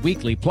releases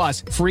weekly,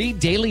 plus free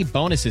daily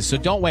bonuses. So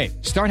don't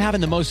wait. Start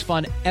having the most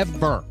fun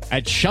ever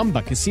at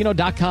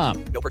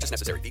ChumbaCasino.com. No purchase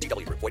necessary.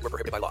 VGW Group. Void where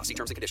prohibited by law. See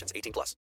terms and conditions. 18+.